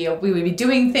 and we would be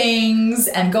doing things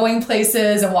and going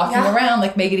places and walking Yeah. around.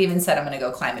 Like Megan even said, I'm going to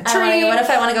go climb a tree. What if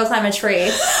I want to go climb a tree?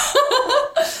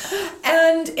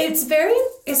 And it's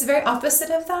very opposite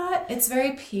of that. It's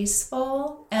very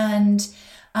peaceful, and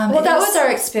Well, that was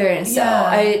our experience, though.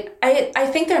 Yeah. I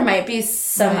think there might be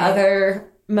some Right. other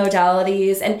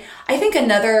modalities, and I think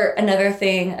another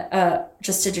thing,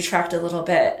 just to detract a little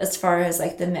bit as far as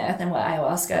like the myth and what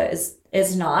ayahuasca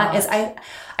is not, is I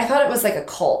thought it was like a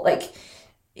cult. Like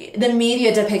the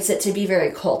media depicts it to be very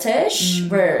cultish,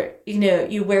 where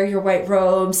you wear your white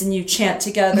robes and you chant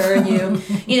together and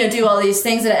you do all these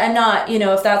things. And I'm not,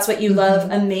 if that's what you love,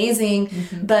 amazing.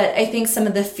 But I think some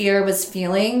of the fear was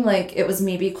feeling like it was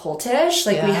maybe cultish,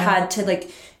 like we Yeah. had to like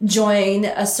join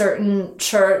a certain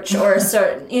church or a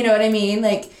certain, you know what I mean,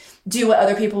 like do what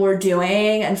other people were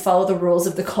doing and follow the rules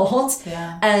of the cult.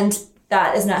 Yeah. And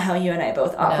that is not how you and I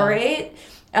both operate.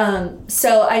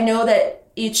 So I know that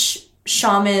each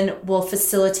shaman will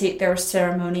facilitate their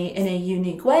ceremony in a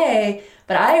unique way,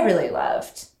 but I really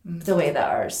loved the way that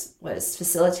ours was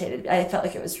facilitated. I felt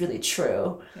like it was really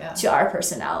true to our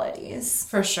personalities.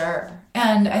 For sure.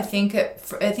 And I think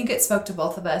it spoke to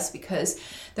both of us, because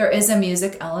there is a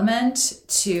music element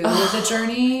to the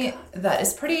journey that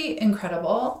is pretty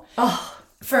incredible.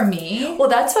 For me. Well,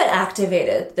 that's what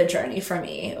activated the journey for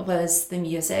me, was the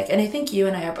music. And I think you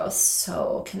and I are both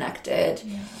so connected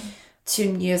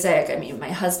to music. I mean, my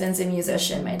husband's a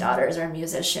musician, my daughters are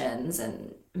musicians,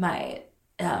 and I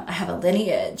have a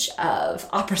lineage of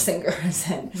opera singers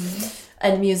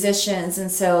and musicians.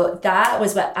 And so that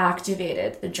was what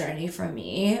activated the journey for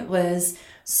me, was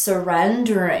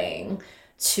surrendering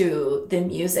to the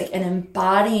music and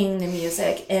embodying the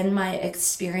music in my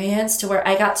experience to where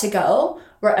I got to go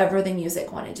wherever the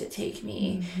music wanted to take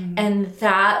me. And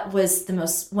that was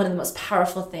one of the most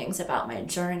powerful things about my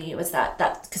journey, was that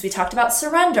because we talked about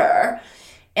surrender,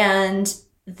 and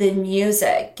the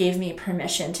music gave me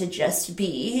permission to just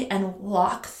be and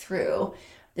walk through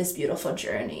this beautiful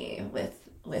journey with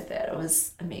it. It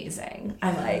was amazing.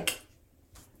 I'm like,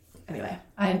 anyway.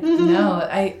 I know.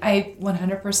 I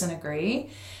 100%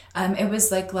 agree. It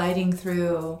was like gliding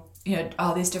through,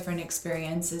 all these different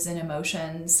experiences and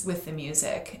emotions with the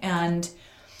music. And,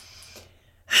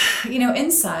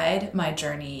 inside my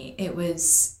journey, it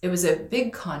was a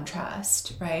big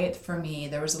contrast, right? For me,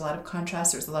 there was a lot of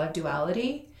contrast. There was a lot of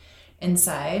duality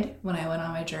inside when I went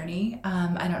on my journey.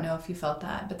 I don't know if you felt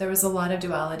that, but there was a lot of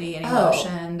duality and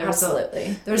emotion. There was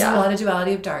absolutely. There was a lot of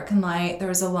duality of dark and light. There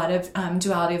was a lot of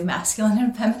duality of masculine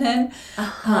and feminine.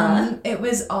 It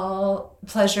was all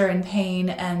pleasure and pain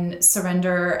and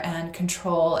surrender and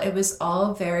control. It was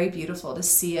all very beautiful to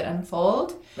see it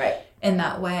unfold. Right. In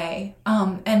that way.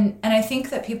 And I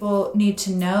think that people need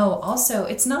to know also,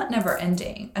 it's not never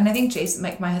ending. And I think Jason,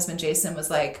 like my husband Jason, was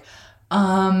like,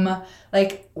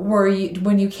 Like,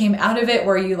 when you came out of it,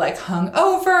 were you like hung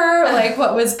over? Like,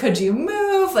 could you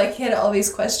move? Like, he had all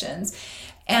these questions.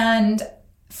 And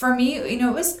for me,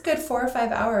 it was a good 4 or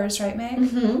 5 hours, right, Meg?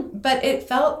 Mm-hmm. But it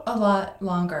felt a lot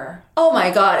longer. Oh my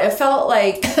God. It felt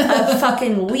like a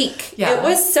fucking week. Yeah. It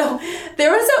was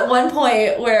there was at one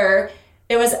point where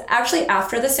it was actually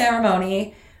after the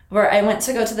ceremony where I went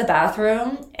to go to the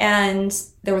bathroom and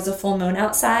there was a full moon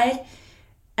outside.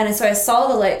 And so I saw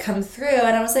the light come through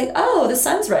and I was like, oh, the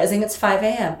sun's rising. It's 5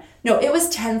 a.m. No, it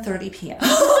was 10:30 p.m.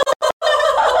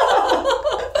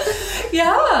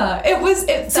 Yeah,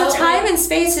 so time and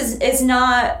space is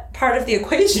not part of the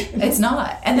equation. It's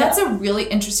not. And that's a really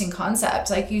interesting concept.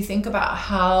 Like, you think about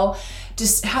how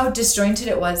disjointed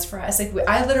it was for us. Like,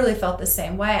 I literally felt the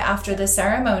same way after the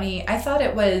ceremony. I thought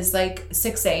it was like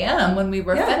 6 a.m. when we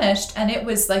were finished. And it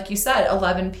was, like you said,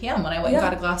 11 p.m. when I went and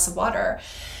got a glass of water.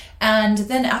 And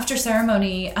then after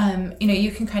ceremony,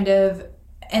 you can kind of,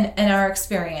 in our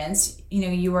experience,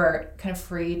 you were kind of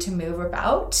free to move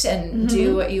about and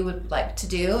do what you would like to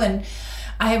do. And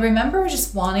I remember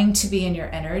just wanting to be in your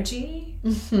energy.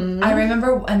 Mm-hmm. I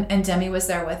remember, and Demi was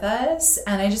there with us,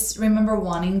 and I just remember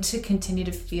wanting to continue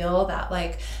to feel that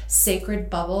like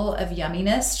sacred bubble of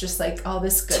yumminess, just like all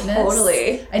this goodness.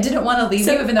 Totally. I didn't want to leave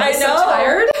you even though I was so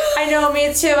tired. I know,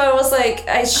 me too. I was like,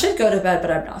 I should go to bed,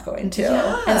 but I'm not going to.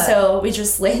 Yeah. And so we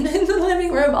just laid in the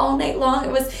living room all night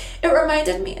long. It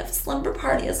reminded me of a slumber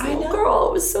party as a little girl.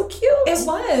 It was so cute. It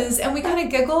was. And we kind of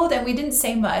giggled and we didn't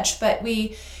say much, but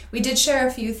we did share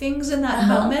a few things in that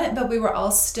moment, but we were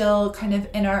all still kind of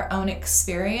in our own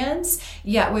experience,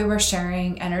 yet we were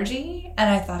sharing energy, and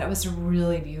I thought it was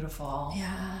really beautiful.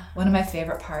 Yeah. One of my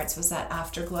favorite parts was that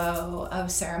afterglow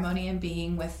of ceremony and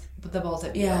being with the both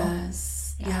of you.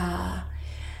 Yes. Yeah.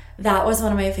 That was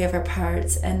one of my favorite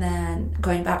parts. And then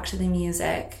going back to the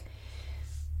music,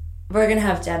 we're going to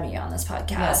have Demi on this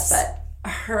podcast, but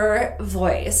her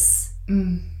voice...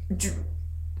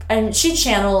 And she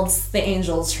channeled the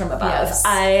angels from above. Yes.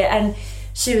 And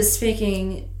she was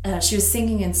speaking, she was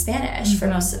singing in Spanish for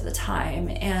most of the time.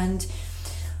 And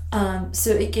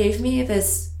so it gave me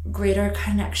this greater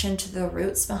connection to the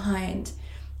roots behind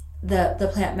the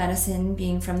plant medicine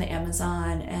being from the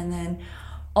Amazon. And then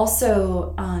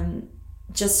also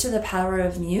just to the power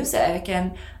of music.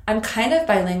 And I'm kind of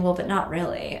bilingual, but not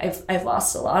really. I've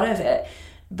lost a lot of it.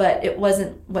 But it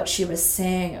wasn't what she was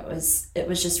saying. It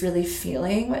was just really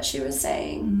feeling what she was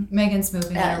saying. Megan's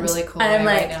moving in a really cool way. I'm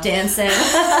like right now. dancing.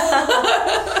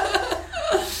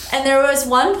 And there was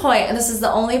one point, and this is the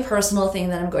only personal thing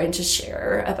that I'm going to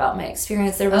share about my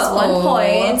experience. There was one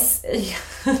point.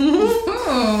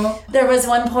 There was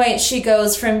one point she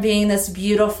goes from being this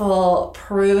beautiful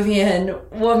Peruvian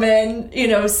woman,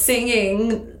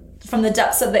 singing from the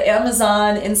depths of the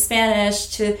Amazon in Spanish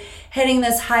to hitting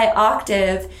this high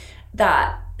octave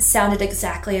that sounded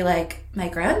exactly like my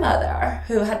grandmother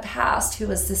who had passed, who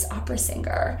was this opera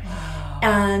singer. Wow.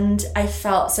 And I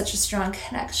felt such a strong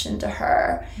connection to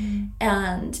her.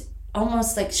 And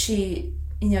almost like she,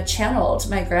 channeled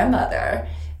my grandmother.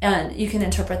 And you can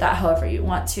interpret that however you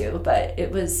want to, but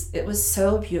it was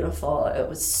so beautiful. It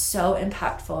was so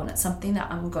impactful, and it's something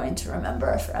that I'm going to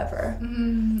remember forever.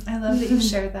 I love that you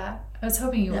shared that. I was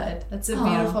hoping you would. That's a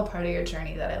beautiful part of your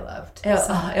journey that I loved.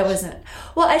 It wasn't.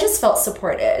 Well, I just felt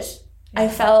supported. I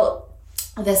felt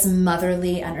this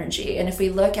motherly energy. And if we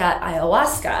look at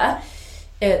ayahuasca,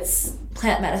 it's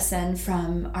plant medicine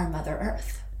from our Mother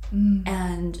Earth.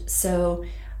 And so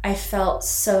I felt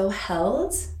so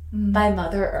held by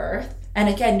Mother Earth. And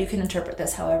again, you can interpret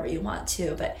this however you want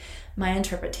to, but my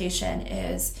interpretation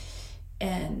is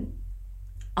in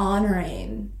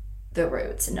honoring the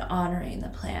roots and honoring the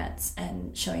plants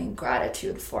and showing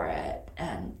gratitude for it.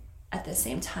 And at the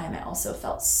same time, I also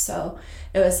felt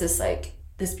it was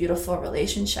this beautiful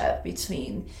relationship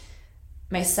between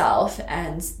myself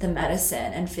and the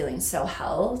medicine, and feeling so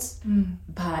held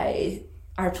by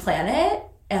our planet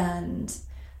and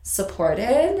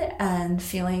supported, and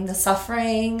feeling the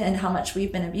suffering and how much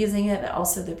we've been abusing it, but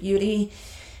also the beauty.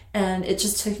 And it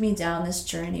just took me down this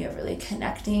journey of really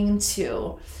connecting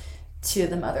to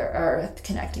the Mother Earth,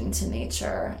 connecting to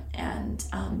nature. And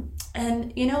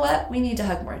you know what? We need to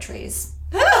hug more trees.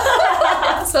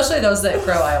 Especially those that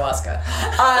grow ayahuasca.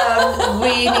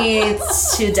 We need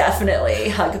to definitely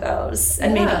hug those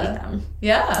and maybe eat them.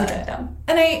 Yeah. Drink them.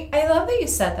 And I love that you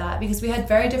said that, because we had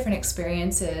very different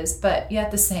experiences, but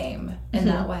yet the same in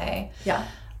that way. Yeah.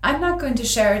 I'm not going to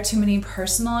share too many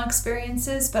personal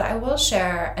experiences, but I will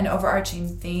share an overarching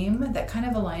theme that kind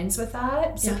of aligns with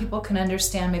that, so people can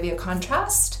understand maybe a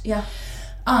contrast. Yeah.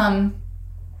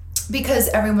 because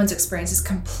everyone's experience is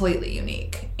completely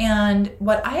unique. And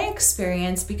what I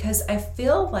experienced, because I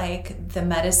feel like the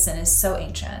medicine is so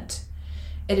ancient,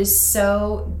 it is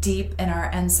so deep in our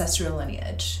ancestral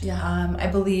lineage. Yeah. I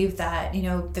believe that,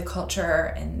 the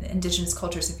culture and indigenous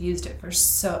cultures have used it for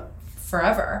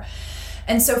forever.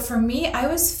 And so for me, I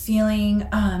was feeling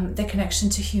the connection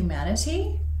to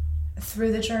humanity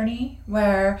through the journey,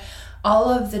 where all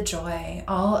of the joy,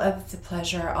 all of the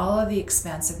pleasure, all of the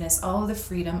expansiveness, all of the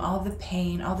freedom, all of the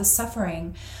pain, all the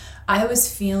suffering, I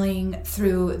was feeling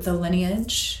through the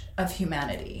lineage of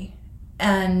humanity.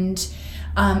 And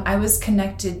I was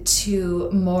connected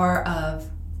to more of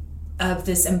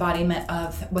this embodiment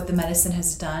of what the medicine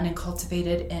has done and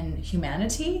cultivated in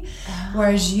humanity,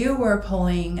 whereas you were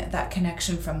pulling that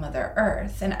connection from Mother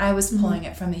Earth, and I was pulling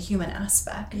it from the human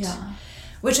aspect. Yeah.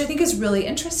 Which I think is really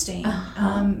interesting.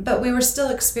 But we were still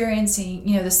experiencing,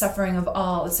 the suffering of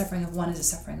all. The suffering of one is the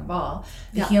suffering of all.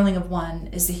 The healing of one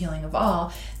is the healing of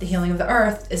all. The healing of the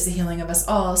earth is the healing of us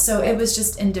all. So it was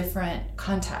just in different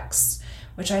contexts,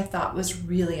 which I thought was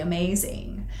really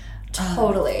amazing.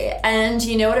 Totally. And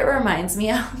you know what it reminds me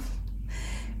of?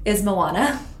 Is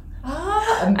Moana.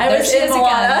 There she is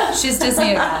again. She's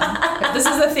Disney again. This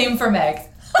is a theme for Meg.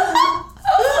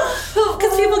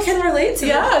 Because people can relate to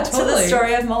totally. To the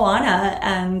story of Moana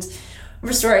and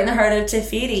restoring the heart of Te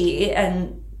Fiti,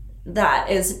 and that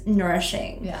is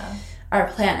nourishing our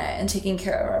planet and taking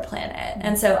care of our planet.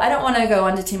 And so I don't want to go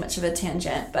into too much of a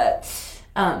tangent, but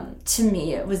to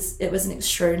me it was an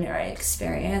extraordinary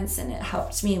experience, and it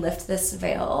helped me lift this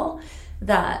veil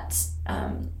that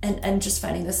and just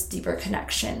finding this deeper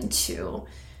connection to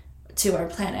our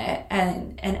planet,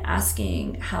 and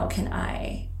asking how can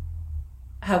I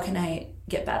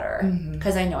get better,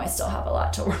 because I know I still have a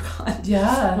lot to work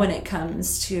on when it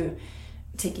comes to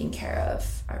taking care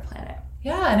of our planet.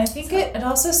 And I think it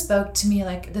also spoke to me,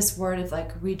 like this word of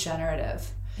like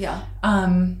regenerative.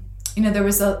 There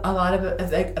was a lot of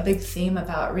a big theme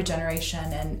about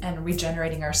regeneration and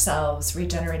regenerating ourselves,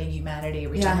 regenerating humanity,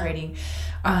 regenerating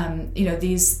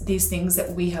these things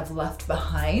that we have left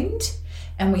behind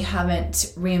and we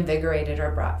haven't reinvigorated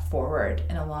or brought forward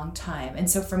in a long time. And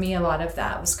so for me, a lot of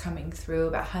that was coming through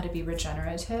about how to be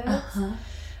regenerative.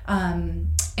 And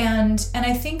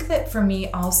I think that for me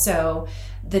also,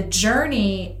 the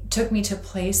journey took me to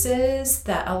places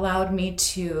that allowed me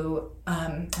to,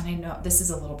 and I know this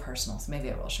is a little personal, so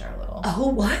maybe I will share a little. Oh,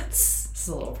 what? This is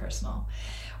a little personal.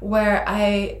 Where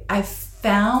I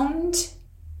found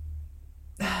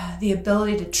the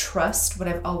ability to trust what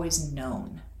I've always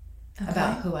known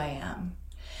about who I am.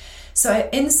 So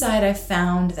inside I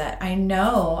found that I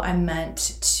know I'm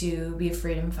meant to be a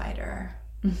freedom fighter.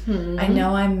 I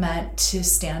know I'm meant to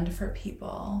stand for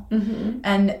people.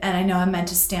 And I know I'm meant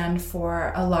to stand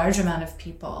for a large amount of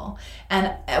people.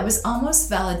 And it was almost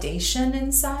validation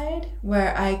inside,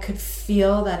 where I could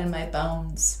feel that in my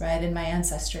bones, right? In my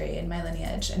ancestry, in my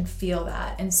lineage, and feel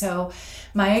that. And so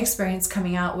my experience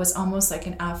coming out was almost like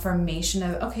an affirmation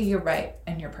of, okay, you're right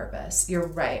in your purpose. You're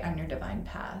right on your divine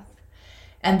path.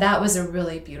 And that was a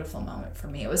really beautiful moment for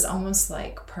me. It was almost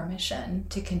like permission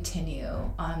to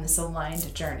continue on this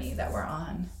aligned journey that we're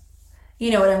on.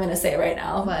 You know what I'm going to say right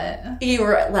now? What? You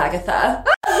were Lagatha.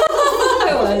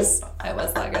 I was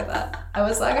Lagatha.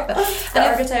 The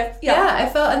archetype. I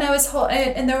felt, and I was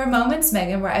and there were moments,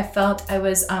 Megan, where I felt I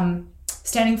was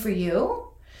standing for you.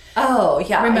 Oh,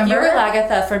 yeah. Remember? You were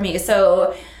Lagatha for me.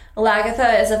 So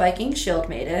Lagatha is a Viking shield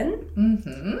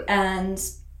maiden.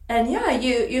 And yeah,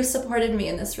 you supported me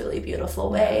in this really beautiful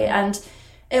way. And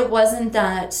it wasn't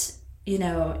that,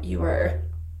 you were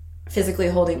physically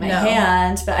holding my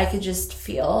hand, but I could just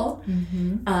feel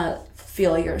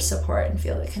your support and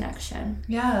feel the connection.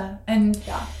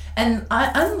 And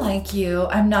unlike you,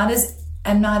 I'm not as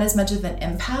much of an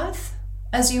empath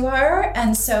as you are.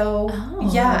 And so,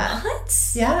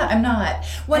 what? Yeah, I'm not.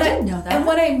 I didn't know that. And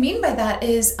what I mean by that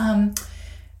is,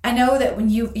 I know that when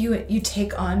you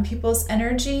take on people's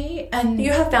energy, and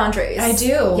you have boundaries. I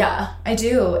do. Yeah, I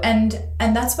do. And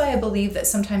that's why I believe that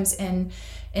sometimes in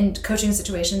coaching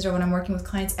situations or when I'm working with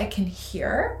clients, I can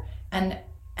hear and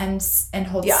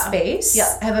hold space.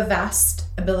 Yeah. I have a vast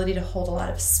ability to hold a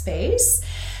lot of space.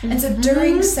 And so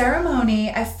during ceremony,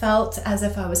 I felt as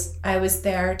if I was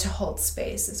there to hold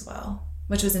space as well,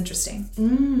 which was interesting.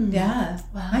 Yeah.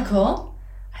 Wow. Isn't that cool?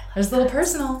 It was a little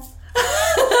personal.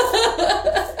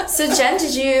 So Jen,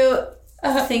 did you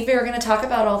think we were going to talk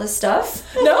about all this stuff?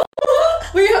 No.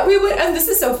 We would, and this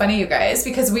is so funny, you guys,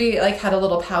 because we had a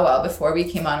little powwow before we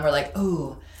came on. We're like,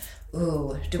 ooh.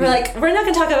 We're not going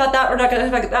to talk about that. We're not going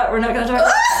to talk about that. We're not going to talk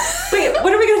about Wait,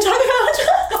 what are we going to talk about?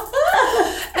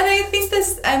 And I think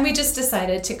And we just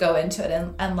decided to go into it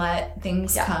and let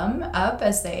things come up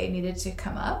as they needed to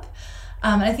come up.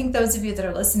 And I think those of you that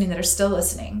are listening, that are still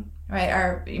listening,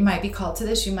 right, you might be called to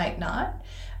this, you might not.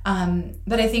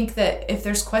 But I think that if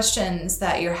there's questions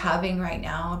that you're having right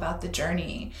now about the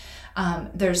journey,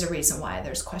 there's a reason why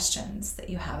there's questions that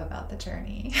you have about the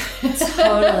journey.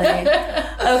 Totally.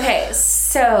 Okay,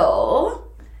 so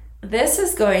this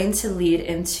is going to lead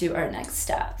into our next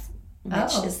step,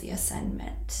 which is the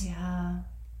ascendment. Yeah.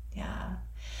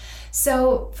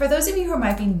 So for those of you who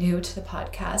might be new to the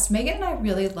podcast, Megan and I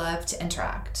really love to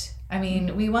interact. I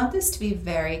mean, we want this to be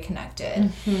very connected.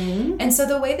 And so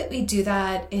the way that we do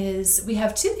that is we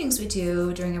have two things we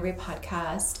do during every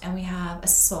podcast, and we have a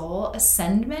soul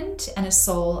ascendment and a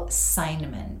soul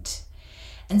assignment.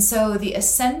 And so the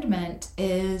ascendment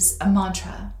is a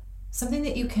mantra, something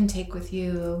that you can take with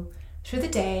you through the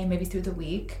day, maybe through the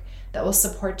week, that will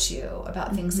support you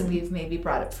about things that we've maybe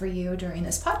brought up for you during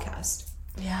this podcast.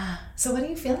 Yeah. So what are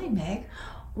you feeling, Meg?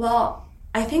 Well,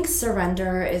 I think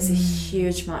surrender is a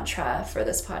huge mantra for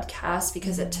this podcast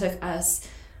because it took us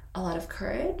a lot of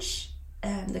courage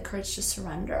and the courage to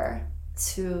surrender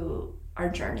to our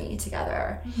journey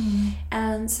together.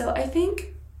 And so I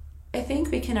think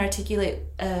we can articulate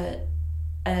a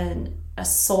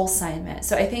soul assignment.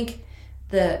 So I think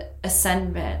the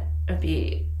ascendment would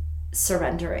be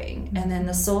surrendering, and then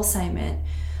the soul assignment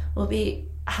will be,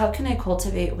 how can I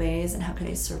cultivate ways and how can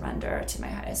I surrender to my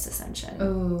highest ascension?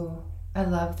 Oh, I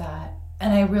love that.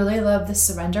 And I really love the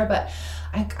surrender, but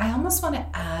I almost want to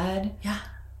add,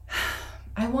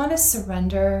 I want to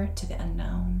surrender to the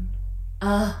unknown.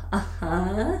 I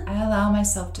allow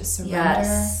myself to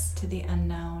surrender to the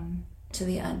unknown. To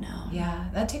the unknown. Yeah,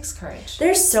 that takes courage.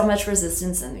 There's so much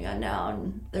resistance in the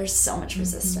unknown. There's so much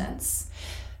resistance.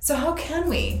 So how can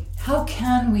we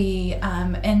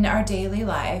in our daily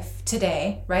life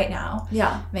today, right now,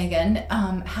 Megan,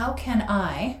 how can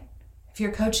I, if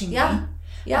you're coaching me,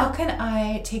 how can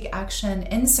I take action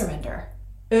in surrender?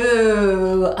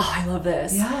 Ooh, I love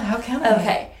this. Yeah, how can I?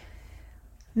 Okay.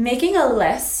 Making a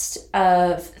list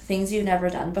of things you've never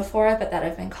done before, but that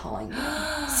have been calling you.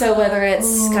 So whether it's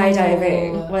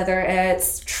skydiving, whether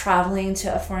it's traveling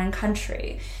to a foreign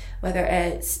country, whether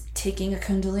it's taking a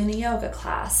Kundalini yoga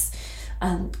class,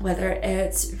 whether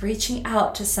it's reaching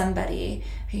out to somebody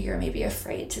who you're maybe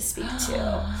afraid to speak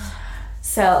to.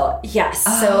 So yes,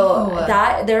 so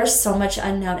that there's so much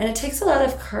unknown, and it takes a lot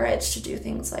of courage to do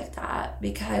things like that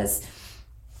because,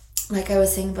 like I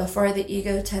was saying before, the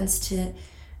ego tends to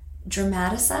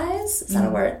dramatize. Is that a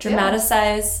word?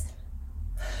 Dramatize.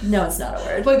 No, it's not a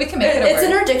word. Well, we can make it a word. It's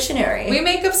in our dictionary. We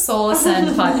make up Soul Ascend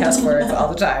podcast words all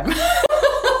the time.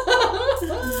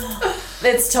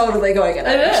 It's totally going in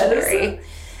our dictionary.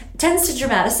 Tends to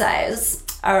dramatize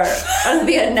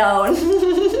the unknown.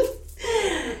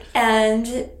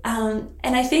 And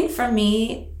I think for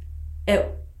me,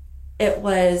 there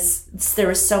was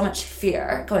so much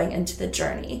fear going into the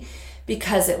journey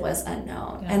because it was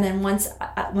unknown. And then once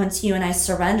you and I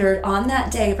surrendered on that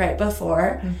day right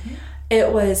before,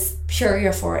 it was pure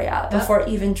euphoria before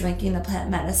even drinking the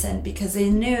plant medicine, because I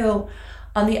knew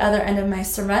on the other end of my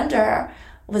surrender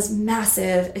was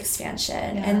massive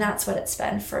expansion, and that's what it's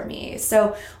been for me.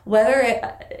 So whether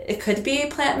it could be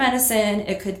plant medicine,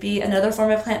 it could be another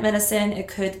form of plant medicine, it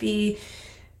could be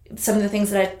some of the things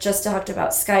that I just talked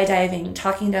about, skydiving,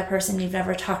 talking to a person you've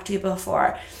never talked to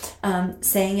before,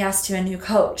 saying yes to a new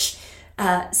coach,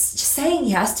 saying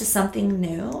yes to something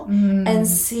new, and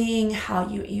seeing how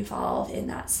you evolve in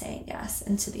that saying yes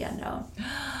into the unknown.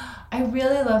 I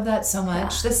really love that so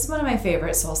much. Yeah. This is one of my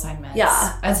favorite soul assignments.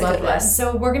 Yeah, I love this.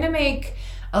 So we're going to make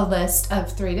a list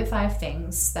of 3 to 5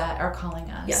 things that are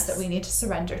calling us that we need to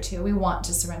surrender to, we want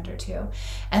to surrender to.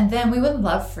 And then we would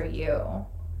love for you,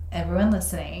 everyone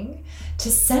listening, to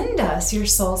send us your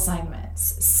soul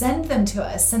assignments. Send them to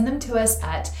us. Send them to us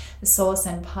at the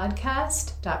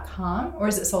soulascendpodcast.com, or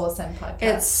is it Soul Ascend Podcast?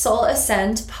 It's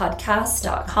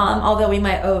soulascendpodcast.com, although we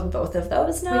might own both of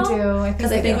those now. We do.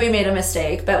 Because I think we made a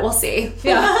mistake, but we'll see.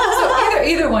 Yeah. So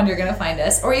either one you're going to find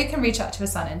us, or you can reach out to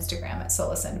us on Instagram at Soul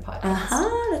Ascend Podcast.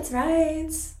 That's right.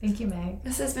 Thank you, Meg.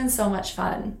 This has been so much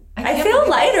fun. I feel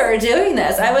lighter doing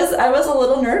this. I was a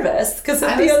little nervous because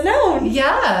of the unknown.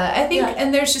 Yeah, I think,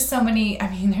 and there's just so many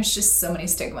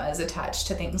stigmas attached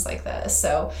to things like this.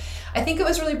 So I think it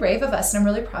was really brave of us, and I'm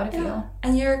really proud of you.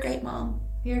 And you're a great mom.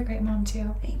 You're a great mom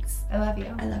too. Thanks. I love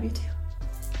you. I love you too.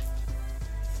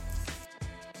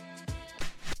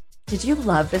 Did you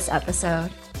love this episode?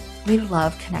 We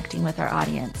love connecting with our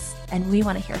audience, and we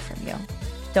want to hear from you.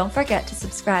 Don't forget to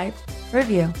subscribe,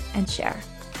 review, and share.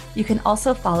 You can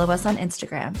also follow us on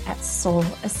Instagram at Soul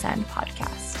Ascend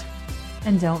Podcast.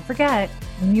 And don't forget,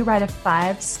 when you write a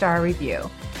 5-star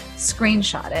review,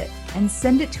 screenshot it and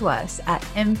send it to us at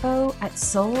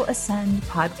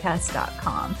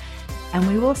info@soulascendpodcast.com. And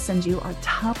we will send you our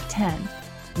top 10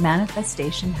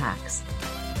 manifestation hacks